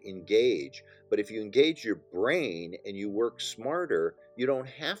have to engage. But if you engage your brain and you work smarter, you don't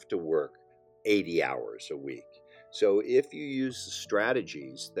have to work 80 hours a week. So if you use the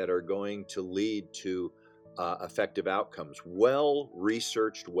strategies that are going to lead to effective outcomes, well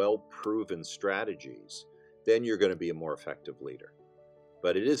researched, well proven strategies, then you're going to be a more effective leader.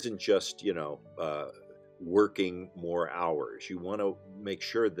 But it isn't just, working more hours. You want to make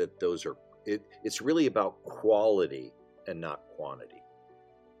sure that it's really about quality and not quantity.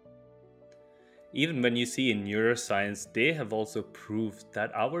 Even when you see in neuroscience, they have also proved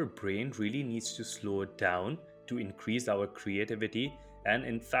that our brain really needs to slow down to increase our creativity. And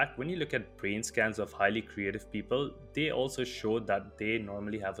in fact, when you look at brain scans of highly creative people, they also show that they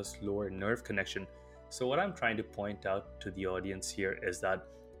normally have a slower nerve connection. So, what I'm trying to point out to the audience here is that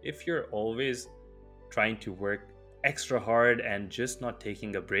if you're always trying to work extra hard and just not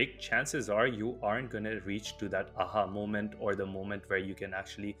taking a break, chances are you aren't going to reach to that aha moment, or the moment where you can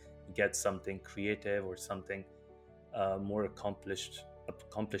actually get something creative or something more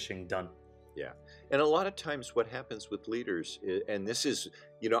accomplishing done. Yeah. And a lot of times what happens with leaders, and this is,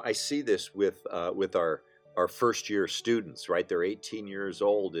 I see this with our first year students, right? They're 18 years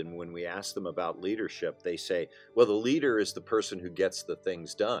old. And when we ask them about leadership, they say, well, the leader is the person who gets the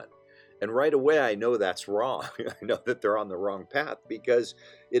things done. And right away, I know that's wrong. I know that they're on the wrong path, because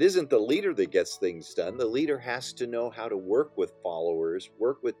it isn't the leader that gets things done. The leader has to know how to work with followers,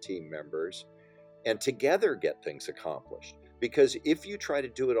 work with team members, and together get things accomplished. Because if you try to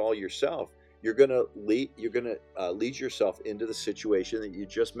do it all yourself, you're going to lead yourself into the situation that you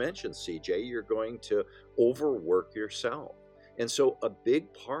just mentioned, CJ. You're going to overwork yourself. And so a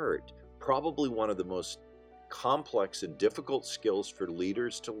big part, probably one of the most complex and difficult skills for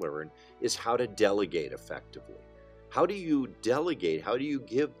leaders to learn, is how to delegate effectively. How do you delegate? How do you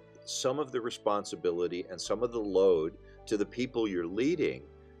give some of the responsibility and some of the load to the people you're leading?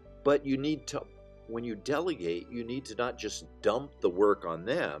 But when you delegate, you need to not just dump the work on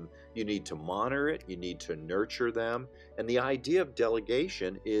them. You need to monitor it. You need to nurture them. And the idea of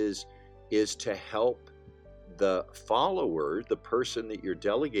delegation is to help the follower, the person that you're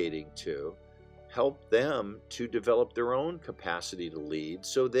delegating to, help them to develop their own capacity to lead,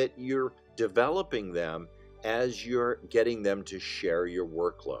 so that you're developing them as you're getting them to share your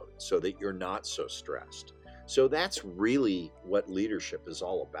workload, so that you're not so stressed. So that's really what leadership is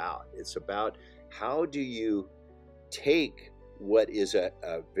all about. It's about, how do you take what is a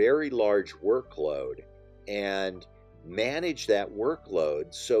very large workload and manage that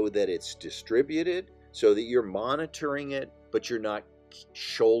workload so that it's distributed, so that you're monitoring it, but you're not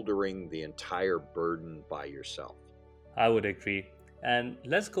shouldering the entire burden by yourself. I would agree. And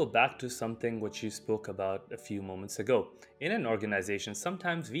let's go back to something which you spoke about a few moments ago. In an organization,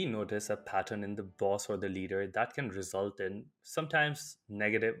 sometimes we notice a pattern in the boss or the leader that can result in sometimes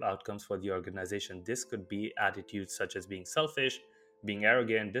negative outcomes for the organization. This could be attitudes such as being selfish, being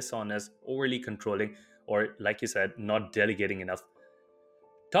arrogant, dishonest, overly controlling, or, like you said, not delegating enough.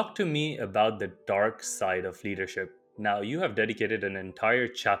 Talk to me about the dark side of leadership. Now, you have dedicated an entire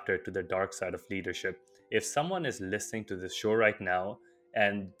chapter to the dark side of leadership. If someone is listening to this show right now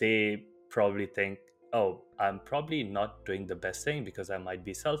and they probably think, oh, I'm probably not doing the best thing because I might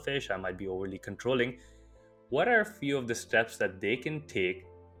be selfish, I might be overly controlling. What are a few of the steps that they can take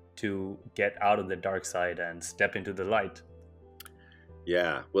to get out of the dark side and step into the light?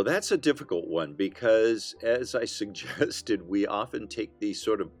 Yeah, well, that's a difficult one because, as I suggested, we often take these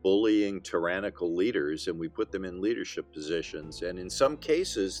sort of bullying, tyrannical leaders and we put them in leadership positions. And in some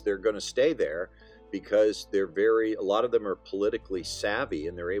cases, they're going to stay there because a lot of them are politically savvy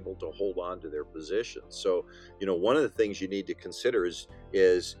and they're able to hold on to their positions. So, one of the things you need to consider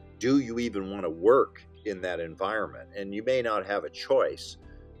is do you even want to work in that environment? And you may not have a choice.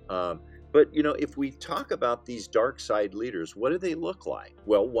 Um, but if we talk about these dark side leaders, what do they look like?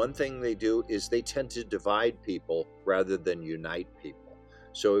 Well, one thing they do is they tend to divide people rather than unite people.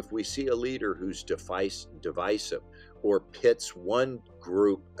 So if we see a leader who's divisive or pits one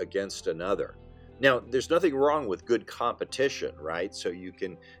group against another. Now, there's nothing wrong with good competition, right? So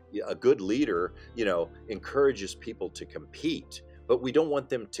a good leader, encourages people to compete, but we don't want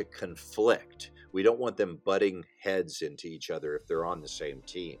them to conflict. We don't want them butting heads into each other if they're on the same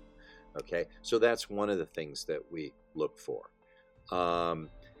team. Okay, so that's one of the things that we look for.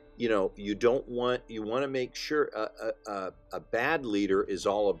 You want to make sure a bad leader is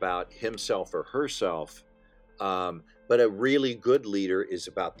all about himself or herself, but a really good leader is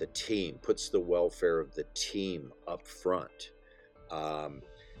about the team, puts the welfare of the team up front.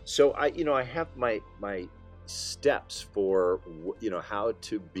 So I have my steps for how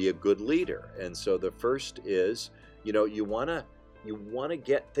to be a good leader, and so the first is you want to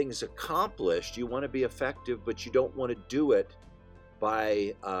get things accomplished. You want to be effective, but you don't want to do it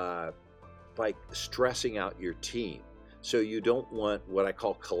by stressing out your team. So you don't want what I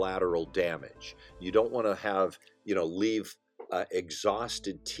call collateral damage. You don't want to leave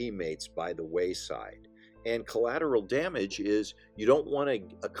exhausted teammates by the wayside. And collateral damage is you don't want to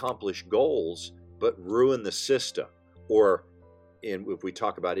accomplish goals but ruin the system, or if we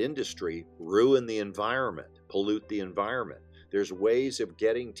talk about industry, ruin the environment, pollute the environment. There's ways of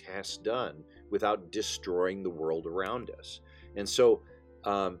getting tasks done without destroying the world around us. And so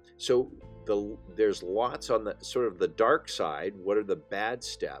there's lots on the sort of the dark side. What are the bad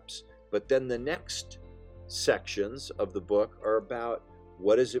steps? But then the next sections of the book are about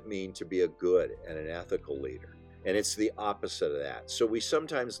what does it mean to be a good and an ethical leader? And it's the opposite of that. So we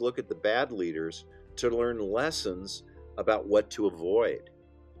sometimes look at the bad leaders to learn lessons about what to avoid.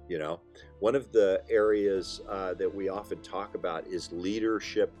 One of the areas that we often talk about is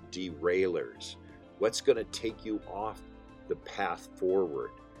leadership derailers. What's going to take you off the path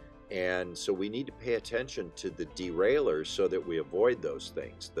forward? And so we need to pay attention to the derailers so that we avoid those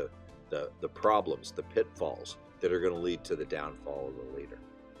things, the problems, the pitfalls that are going to lead to the downfall of the leader.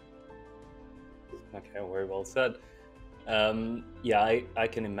 Okay, very well said. I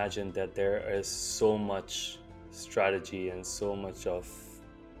can imagine that there is so much strategy and so much of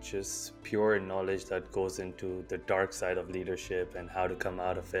just pure knowledge that goes into the dark side of leadership and how to come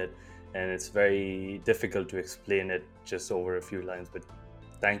out of it. And it's very difficult to explain it just over a few lines, but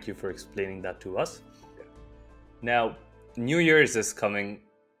thank you for explaining that to us. Yeah. Now, New Year's is coming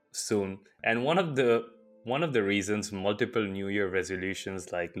soon, and one of the reasons multiple New Year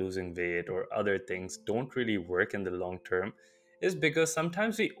resolutions like losing weight or other things don't really work in the long term is because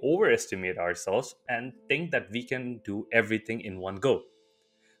sometimes we overestimate ourselves and think that we can do everything in one go.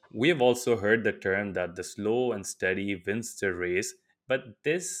 We have also heard the term that the slow and steady wins the race, but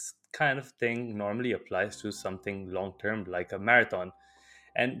this kind of thing normally applies to something long term like a marathon.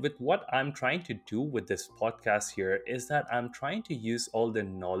 And with what I'm trying to do with this podcast here is that I'm trying to use all the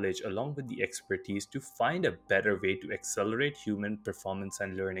knowledge along with the expertise to find a better way to accelerate human performance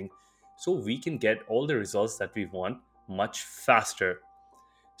and learning so we can get all the results that we want much faster.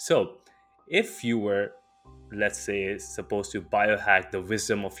 So, if you were, let's say, supposed to biohack the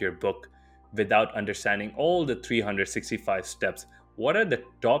wisdom of your book without understanding all the 365 steps, what are the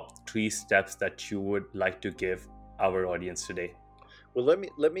top 3 steps that you would like to give our audience today? Well,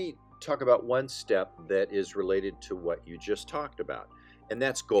 let me talk about one step that is related to what you just talked about, and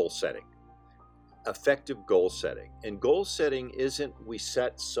that's goal setting. Effective goal setting. And goal setting isn't we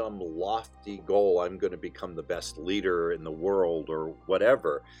set some lofty goal, I'm going to become the best leader in the world or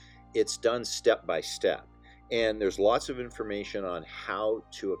whatever. It's done step by step. And there's lots of information on how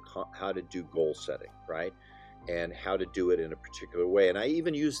to do goal setting, right? And how to do it in a particular way. And I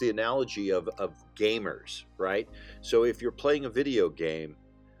even use the analogy of gamers, right? So if you're playing a video game,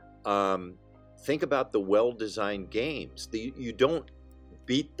 think about the well-designed games. You don't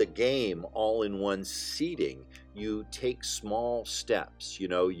beat the game all in one seating. You take small steps,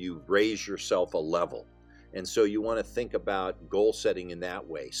 you raise yourself a level. And so you want to think about goal setting in that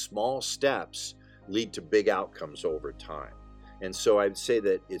way. Small steps lead to big outcomes over time. And so I'd say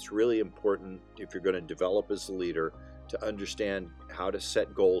that it's really important, if you're going to develop as a leader, to understand how to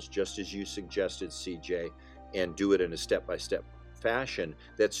set goals, just as you suggested, CJ, and do it in a step-by-step fashion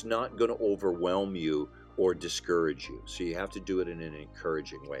that's not going to overwhelm you or discourage you. So you have to do it in an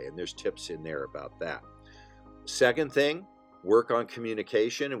encouraging way. And there's tips in there about that. Second thing, work on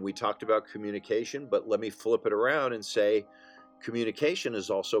communication. And we talked about communication, but let me flip it around and say communication is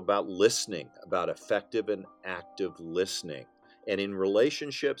also about listening, about effective and active listening. And in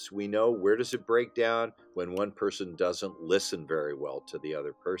relationships, we know, where does it break down? When one person doesn't listen very well to the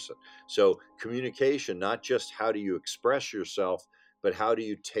other person. So communication, not just how do you express yourself, but how do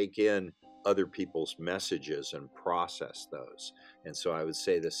you take in other people's messages and process those. And so I would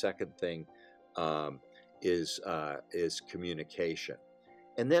say the second thing is communication.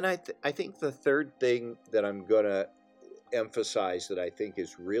 And then I think the third thing that I'm going to emphasize that I think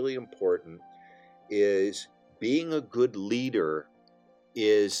is really important is being a good leader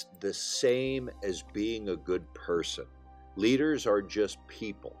is the same as being a good person. Leaders are just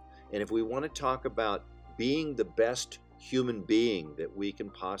people. And if we want to talk about being the best human being that we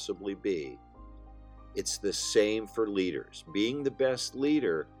can possibly be, it's the same for leaders. Being the best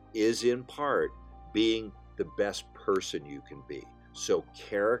leader is in part being the best person you can be. So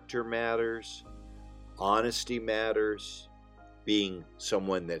character matters, honesty matters, being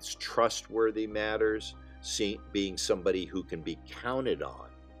someone that's trustworthy matters, being somebody who can be counted on.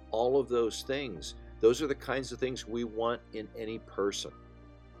 All of those things, those are the kinds of things we want in any person.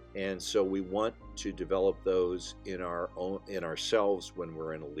 And so we want to develop those in ourselves when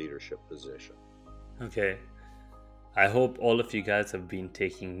we're in a leadership position. Okay. I hope all of you guys have been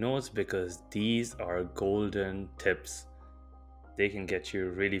taking notes, because these are golden tips. They can get you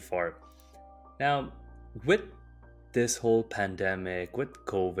really far. Now, with this whole pandemic, with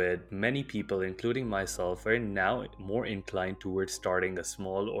COVID, many people, including myself, are now more inclined towards starting a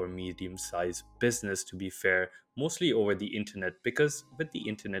small or medium-sized business, to be fair, mostly over the internet, because with the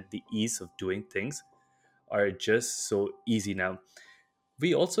internet, the ease of doing things are just so easy now.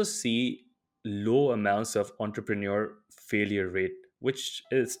 We also see low amounts of entrepreneur failure rate, which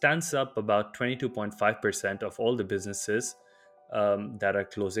stands up about 22.5% of all the businesses that are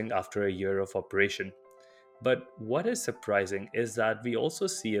closing after a year of operation. But what is surprising is that we also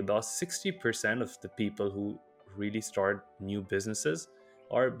see about 60% of the people who really start new businesses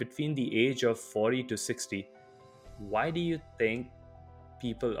are between the age of 40 to 60. Why do you think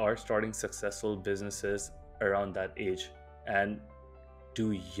people are starting successful businesses around that age? And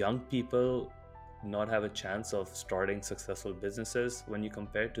do young people not have a chance of starting successful businesses when you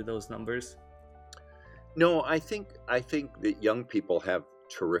compare to those numbers? No, I think that young people have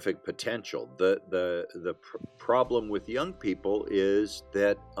terrific potential. The problem with young people is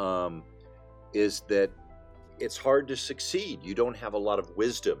that it's hard to succeed. You don't have a lot of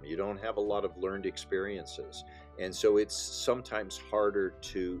wisdom. You don't have a lot of learned experiences, and so it's sometimes harder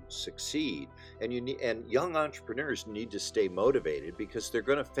to succeed. And young entrepreneurs need to stay motivated, because they're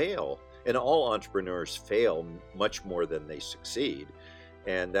going to fail, and all entrepreneurs fail much more than they succeed,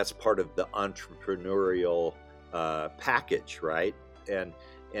 and that's part of the entrepreneurial package, right?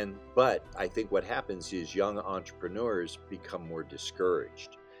 But I think what happens is young entrepreneurs become more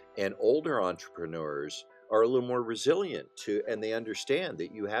discouraged, and older entrepreneurs are a little more resilient and they understand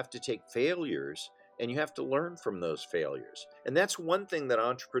that you have to take failures and you have to learn from those failures. And that's one thing that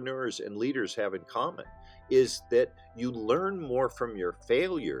entrepreneurs and leaders have in common, is that you learn more from your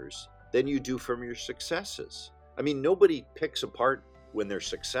failures than you do from your successes. I mean, nobody picks apart when they're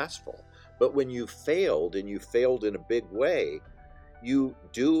successful, but when you failed, and you failed in a big way, you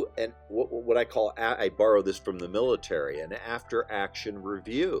do what I call, I borrow this from the military, an after action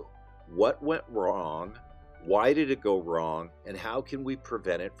review. What went wrong? Why did it go wrong? And how can we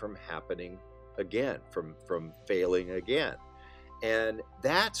prevent it from happening again, from failing again? And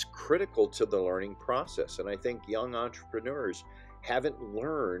that's critical to the learning process. And I think young entrepreneurs haven't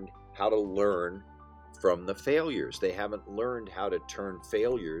learned how to learn from the failures. They haven't learned how to turn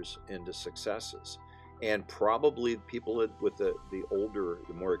failures into successes. And probably people with the older,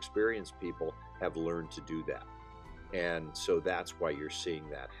 the more experienced people have learned to do that. And so that's why you're seeing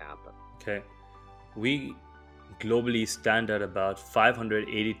that happen. Okay. We globally stand at about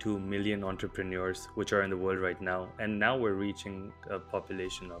 582 million entrepreneurs, which are in the world right now. And now we're reaching a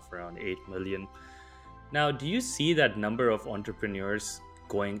population of around 8 million. Now, do you see that number of entrepreneurs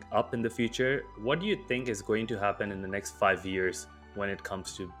going up in the future? What do you think is going to happen in the next 5 years when it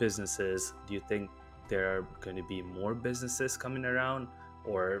comes to businesses? Do you think there are going to be more businesses coming around,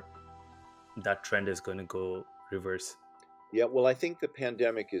 or that trend is going to go reverse? Yeah, well, I think the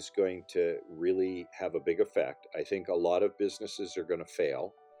pandemic is going to really have a big effect. I think a lot of businesses are going to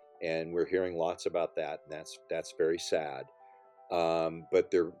fail, and we're hearing lots about that, and that's very sad.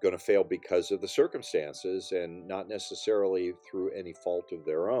 But they're going to fail because of the circumstances and not necessarily through any fault of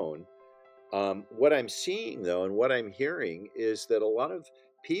their own. What I'm seeing, though, and what I'm hearing is that a lot of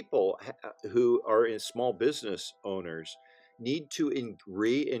people who are in small business owners need to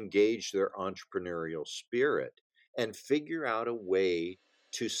re engage their entrepreneurial spirit and figure out a way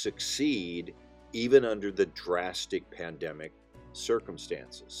to succeed even under the drastic pandemic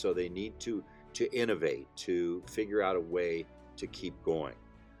circumstances. So they need to innovate, to figure out a way to keep going.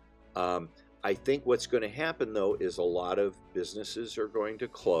 Um, I think what's going to happen though is a lot of businesses are going to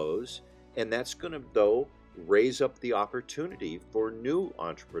close, and that's going to though raise up the opportunity for new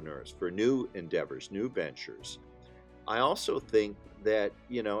entrepreneurs, for new endeavors, new ventures. I also think that,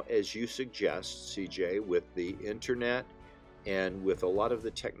 as you suggest, CJ, with the internet and with a lot of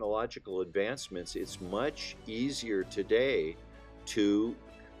the technological advancements, it's much easier today to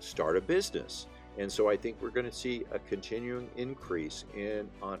start a business. And so I think we're going to see a continuing increase in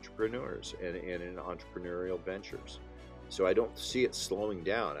entrepreneurs and in entrepreneurial ventures. So I don't see it slowing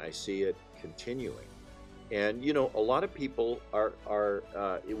down. I see it continuing. And a lot of people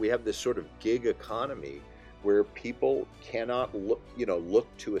we have this sort of gig economy where people cannot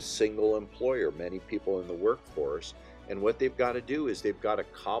look to a single employer, many people in the workforce. And what they've got to do is they've got to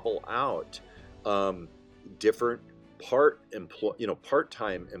cobble out different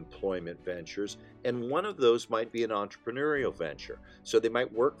part-time employment ventures, and one of those might be an entrepreneurial venture. So they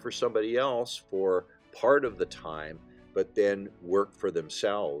might work for somebody else for part of the time, but then work for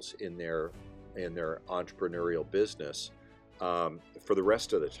themselves in their entrepreneurial business for the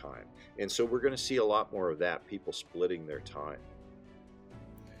rest of the time. And so we're going to see a lot more of that, people splitting their time.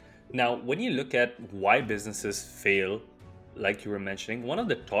 Now, when you look at why businesses fail, like you were mentioning, one of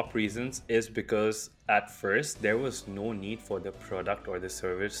the top reasons is because at first there was no need for the product or the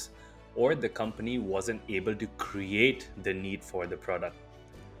service, or the company wasn't able to create the need for the product.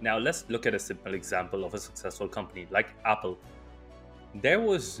 Now, let's look at a simple example of a successful company like Apple. There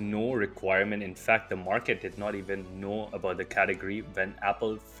was no requirement. In fact, the market did not even know about the category when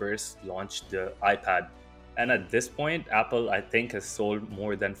Apple first launched the iPad. And at this point, Apple, I think, has sold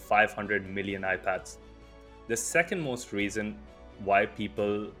more than 500 million iPads. The second most reason why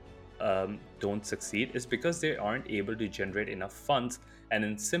people don't succeed is because they aren't able to generate enough funds. And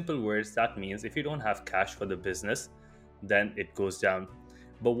in simple words, that means if you don't have cash for the business, then it goes down.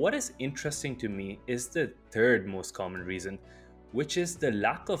 But what is interesting to me is the third most common reason, which is the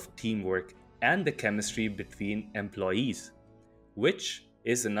lack of teamwork and the chemistry between employees, which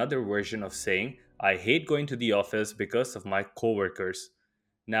is another version of saying, I hate going to the office because of my coworkers.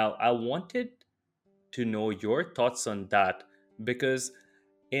 Now, I wanted to know your thoughts on that because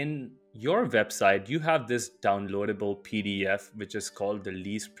in your website, you have this downloadable PDF, which is called the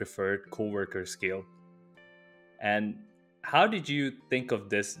least preferred coworker scale. And how did you think of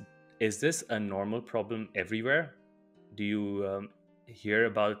this? Is this a normal problem everywhere? Do you hear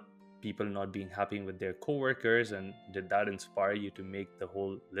about people not being happy with their coworkers, and did that inspire you to make the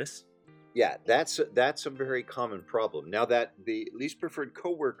whole list? Yeah, that's a very common problem. Now that the least preferred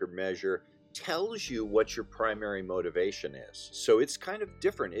coworker measure tells you what your primary motivation is. So it's kind of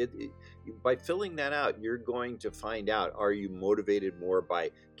different. By filling that out, you're going to find out, are you motivated more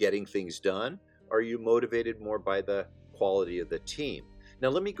by getting things done? Are you motivated more by the quality of the team? Now,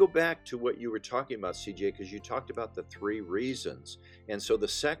 let me go back to what you were talking about, CJ, because you talked about the three reasons. And so the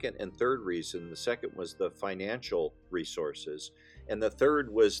second and third reason, the second was the financial resources, and the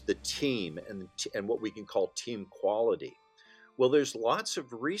third was the team and what we can call team quality. Well, there's lots of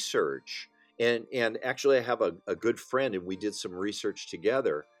research, and actually I have a good friend, and we did some research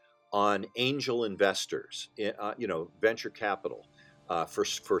together on angel investors, venture capital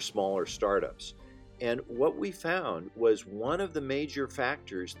for smaller startups. And what we found was one of the major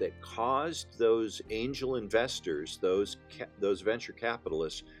factors that caused those angel investors, those venture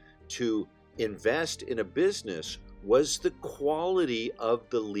capitalists, to invest in a business was the quality of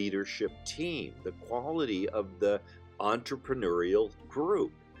the leadership team, the quality of the entrepreneurial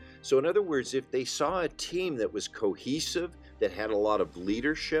group. So in other words, if they saw a team that was cohesive, that had a lot of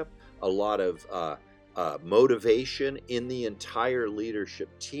leadership, a lot of motivation in the entire leadership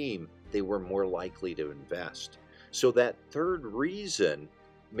team, they were more likely to invest. So that third reason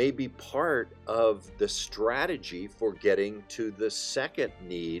may be part of the strategy for getting to the second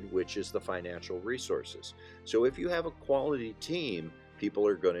need, which is the financial resources. So if you have a quality team, people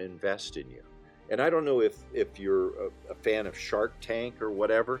are going to invest in you. And I don't know if you're a fan of Shark Tank or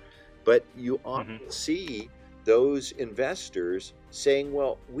whatever, but you often see those investors saying,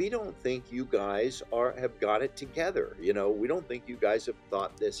 well, we don't think you guys have got it together. We don't think you guys have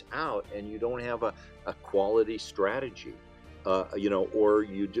thought this out, and you don't have a quality strategy, or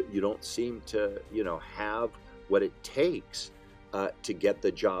you don't seem to, have what it takes to get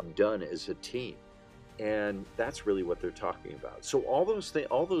the job done as a team. And that's really what they're talking about. So all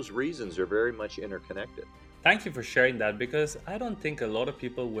those reasons are very much interconnected. Thank you for sharing that, because I don't think a lot of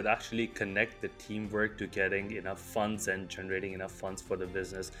people would actually connect the teamwork to getting enough funds and generating enough funds for the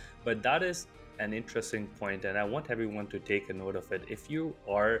business. But that is an interesting point, and I want everyone to take a note of it. If you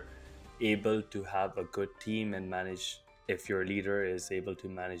are able to have a good team and if your leader is able to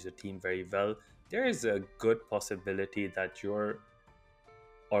manage the team very well, there is a good possibility that your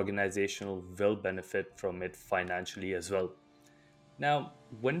organizational will benefit from it financially as well. Now,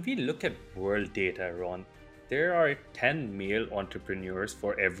 when we look at world data, Ron, there are 10 male entrepreneurs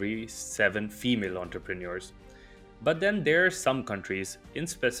for every 7 female entrepreneurs. But then there are some countries, in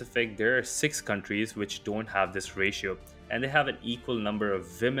specific, there are 6 countries which don't have this ratio, and they have an equal number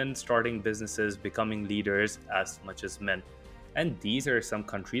of women starting businesses, becoming leaders as much as men. And these are some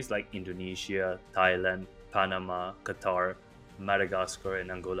countries like Indonesia, Thailand, Panama, Qatar, Madagascar,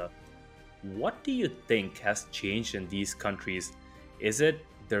 and Angola. What do you think has changed in these countries? Is it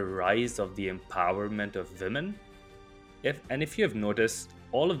the rise of the empowerment of women? If you have noticed,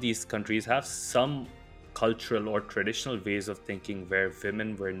 all of these countries have some cultural or traditional ways of thinking where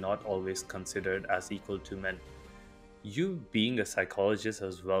women were not always considered as equal to men. You being a psychologist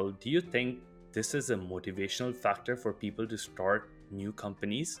as well, do you think this is a motivational factor for people to start new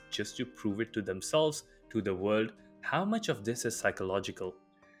companies just to prove it to themselves, to the world? How much of this is psychological?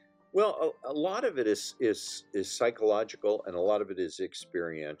 Well, a lot of it is psychological, and a lot of it is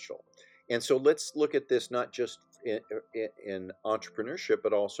experiential. And so let's look at this not just in entrepreneurship,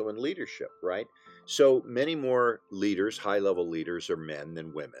 but also in leadership, right? So many more leaders, high-level leaders, are men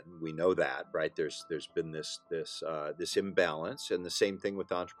than women. We know that, right? There's been this imbalance, and the same thing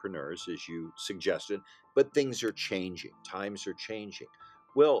with entrepreneurs, as you suggested. But things are changing. Times are changing.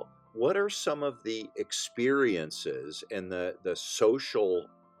 Well, what are some of the experiences and the social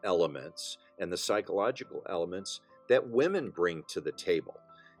elements and the psychological elements that women bring to the table?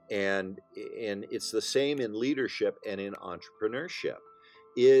 And it's the same in leadership and in entrepreneurship.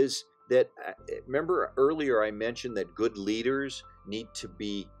 Is that Remember earlier I mentioned that good leaders need to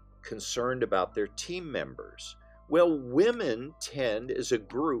be concerned about their team members. Well, women tend as a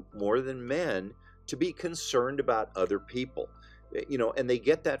group more than men to be concerned about other people, and they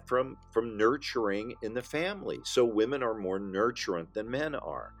get that from nurturing in the family. So women are more nurturant than men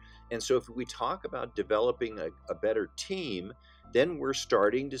are. And so if we talk about developing a better team, then we're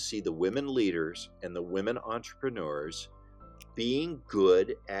starting to see the women leaders and the women entrepreneurs being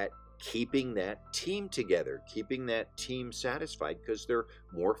good at keeping that team together, keeping that team satisfied, because they're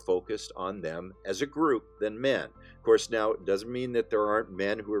more focused on them as a group than men. Of course, now it doesn't mean that there aren't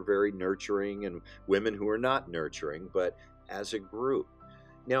men who are very nurturing and women who are not nurturing, but as a group.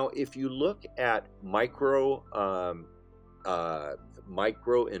 Now, if you look at micro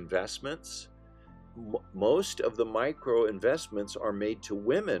investments, most of the micro investments are made to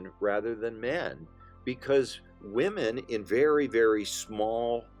women rather than men, because women in very, very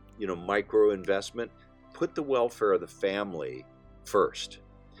small, micro investment put the welfare of the family first.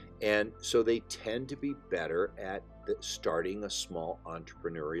 And so they tend to be better at starting a small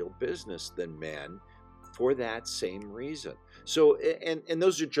entrepreneurial business than men for that same reason. So, and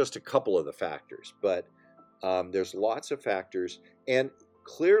those are just a couple of the factors, but there's lots of factors. And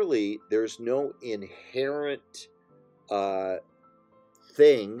clearly there's no inherent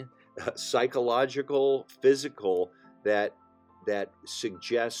thing, psychological, physical, that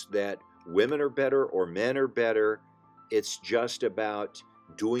suggests that women are better or men are better. It's just about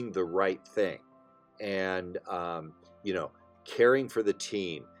doing the right thing and caring for the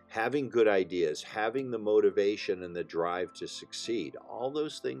team, having good ideas, having the motivation and the drive to succeed. All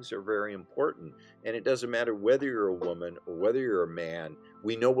those things are very important. And it doesn't matter whether you're a woman or whether you're a man.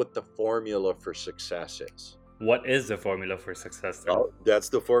 We know what the formula for success is. What is the formula for success then? Well, that's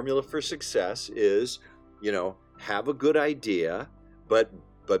the formula for success is, have a good idea, but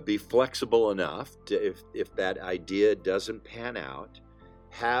be flexible enough to, if that idea doesn't pan out,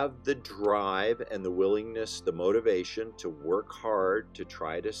 have the drive and the willingness, the motivation to work hard to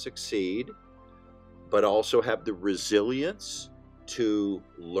try to succeed, but also have the resilience to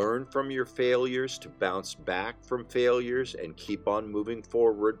learn from your failures, to bounce back from failures and keep on moving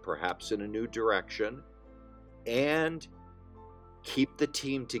forward, perhaps in a new direction, and keep the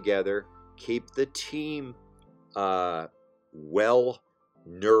team together, keep the team well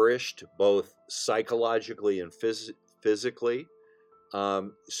nourished both psychologically and physically,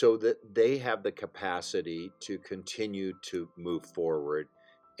 so that they have the capacity to continue to move forward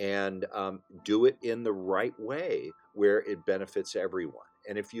and do it in the right way where it benefits everyone.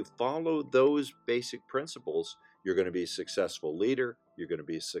 And if you follow those basic principles, you're going to be a successful leader, you're going to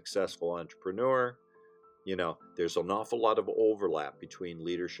be a successful entrepreneur. There's an awful lot of overlap between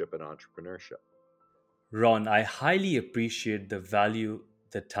leadership and entrepreneurship. Ron, I highly appreciate the value,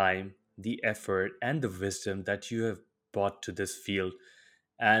 the time, the effort, and the wisdom that you have brought to this field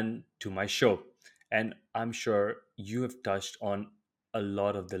and to my show. And I'm sure you have touched on a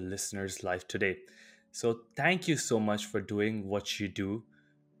lot of the listeners' life today. So thank you so much for doing what you do.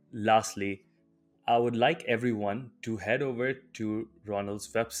 Lastly, I would like everyone to head over to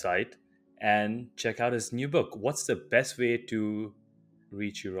Ronald's website and check out his new book. What's the best way to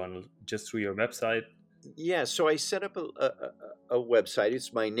reach you, Ronald? Just through your website? Yeah, so I set up a website.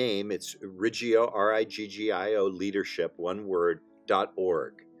 It's my name. It's Riggio, RIGGIO, leadership, one word,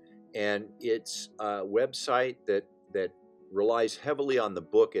 .org. And it's a website that relies heavily on the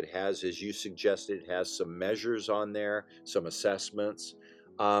book. It has, as you suggested, it has some measures on there, some assessments.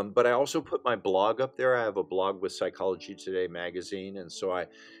 But I also put my blog up there. I have a blog with Psychology Today magazine. And so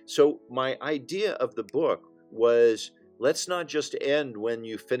my idea of the book was, let's not just end when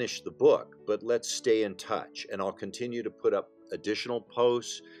you finish the book, but let's stay in touch. And I'll continue to put up additional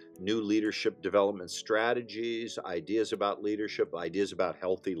posts, new leadership development strategies, ideas about leadership, ideas about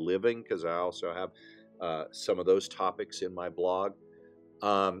healthy living, because I also have some of those topics in my blog,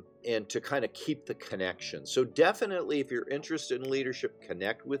 and to kind of keep the connection. So definitely, if you're interested in leadership,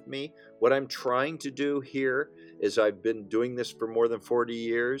 connect with me. What I'm trying to do here is I've been doing this for more than 40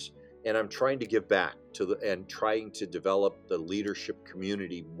 years, and I'm trying to give back and trying to develop the leadership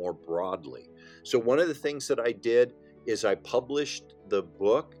community more broadly. So one of the things that I did is I published the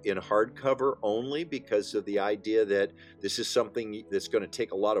book in hardcover only because of the idea that this is something that's going to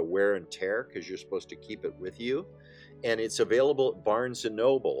take a lot of wear and tear because you're supposed to keep it with you. And it's available at Barnes &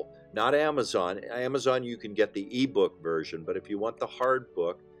 Noble, not Amazon. Amazon, you can get the ebook version, but if you want the hard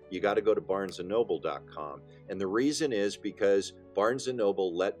book, you got to go to barnesandnoble.com. And the reason is because Barnes &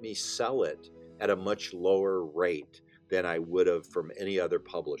 Noble let me sell it at a much lower rate than I would have from any other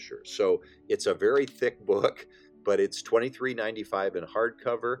publisher. So it's a very thick book, but it's $23.95 in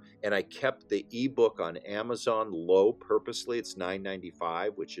hardcover. And I kept the ebook on Amazon low purposely. It's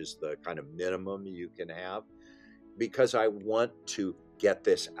 $9.95, which is the kind of minimum you can have, because I want to get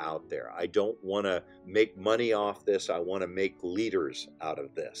this out there. I don't want to make money off this. I want to make leaders out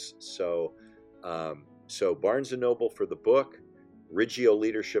of this. So Barnes & Noble for the book,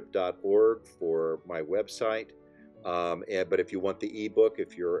 riggioleadership.org for my website. But if you want the ebook,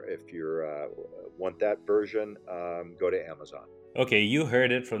 if you want that version, go to Amazon. Okay, you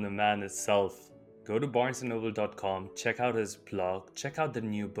heard it from the man itself. Go to barnesandnoble.com, check out his blog, check out the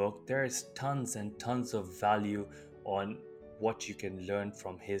new book. There is tons and tons of value on what you can learn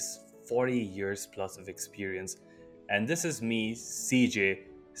from his 40 years plus of experience. And this is me, CJ,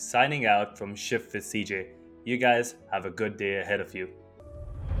 signing out from Shift with CJ. You guys have a good day ahead of you.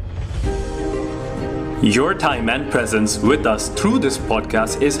 Your time and presence with us through this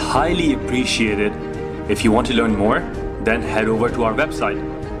podcast is highly appreciated. If you want to learn more, then head over to our website,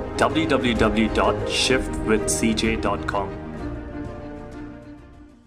 www.shiftwithcj.com.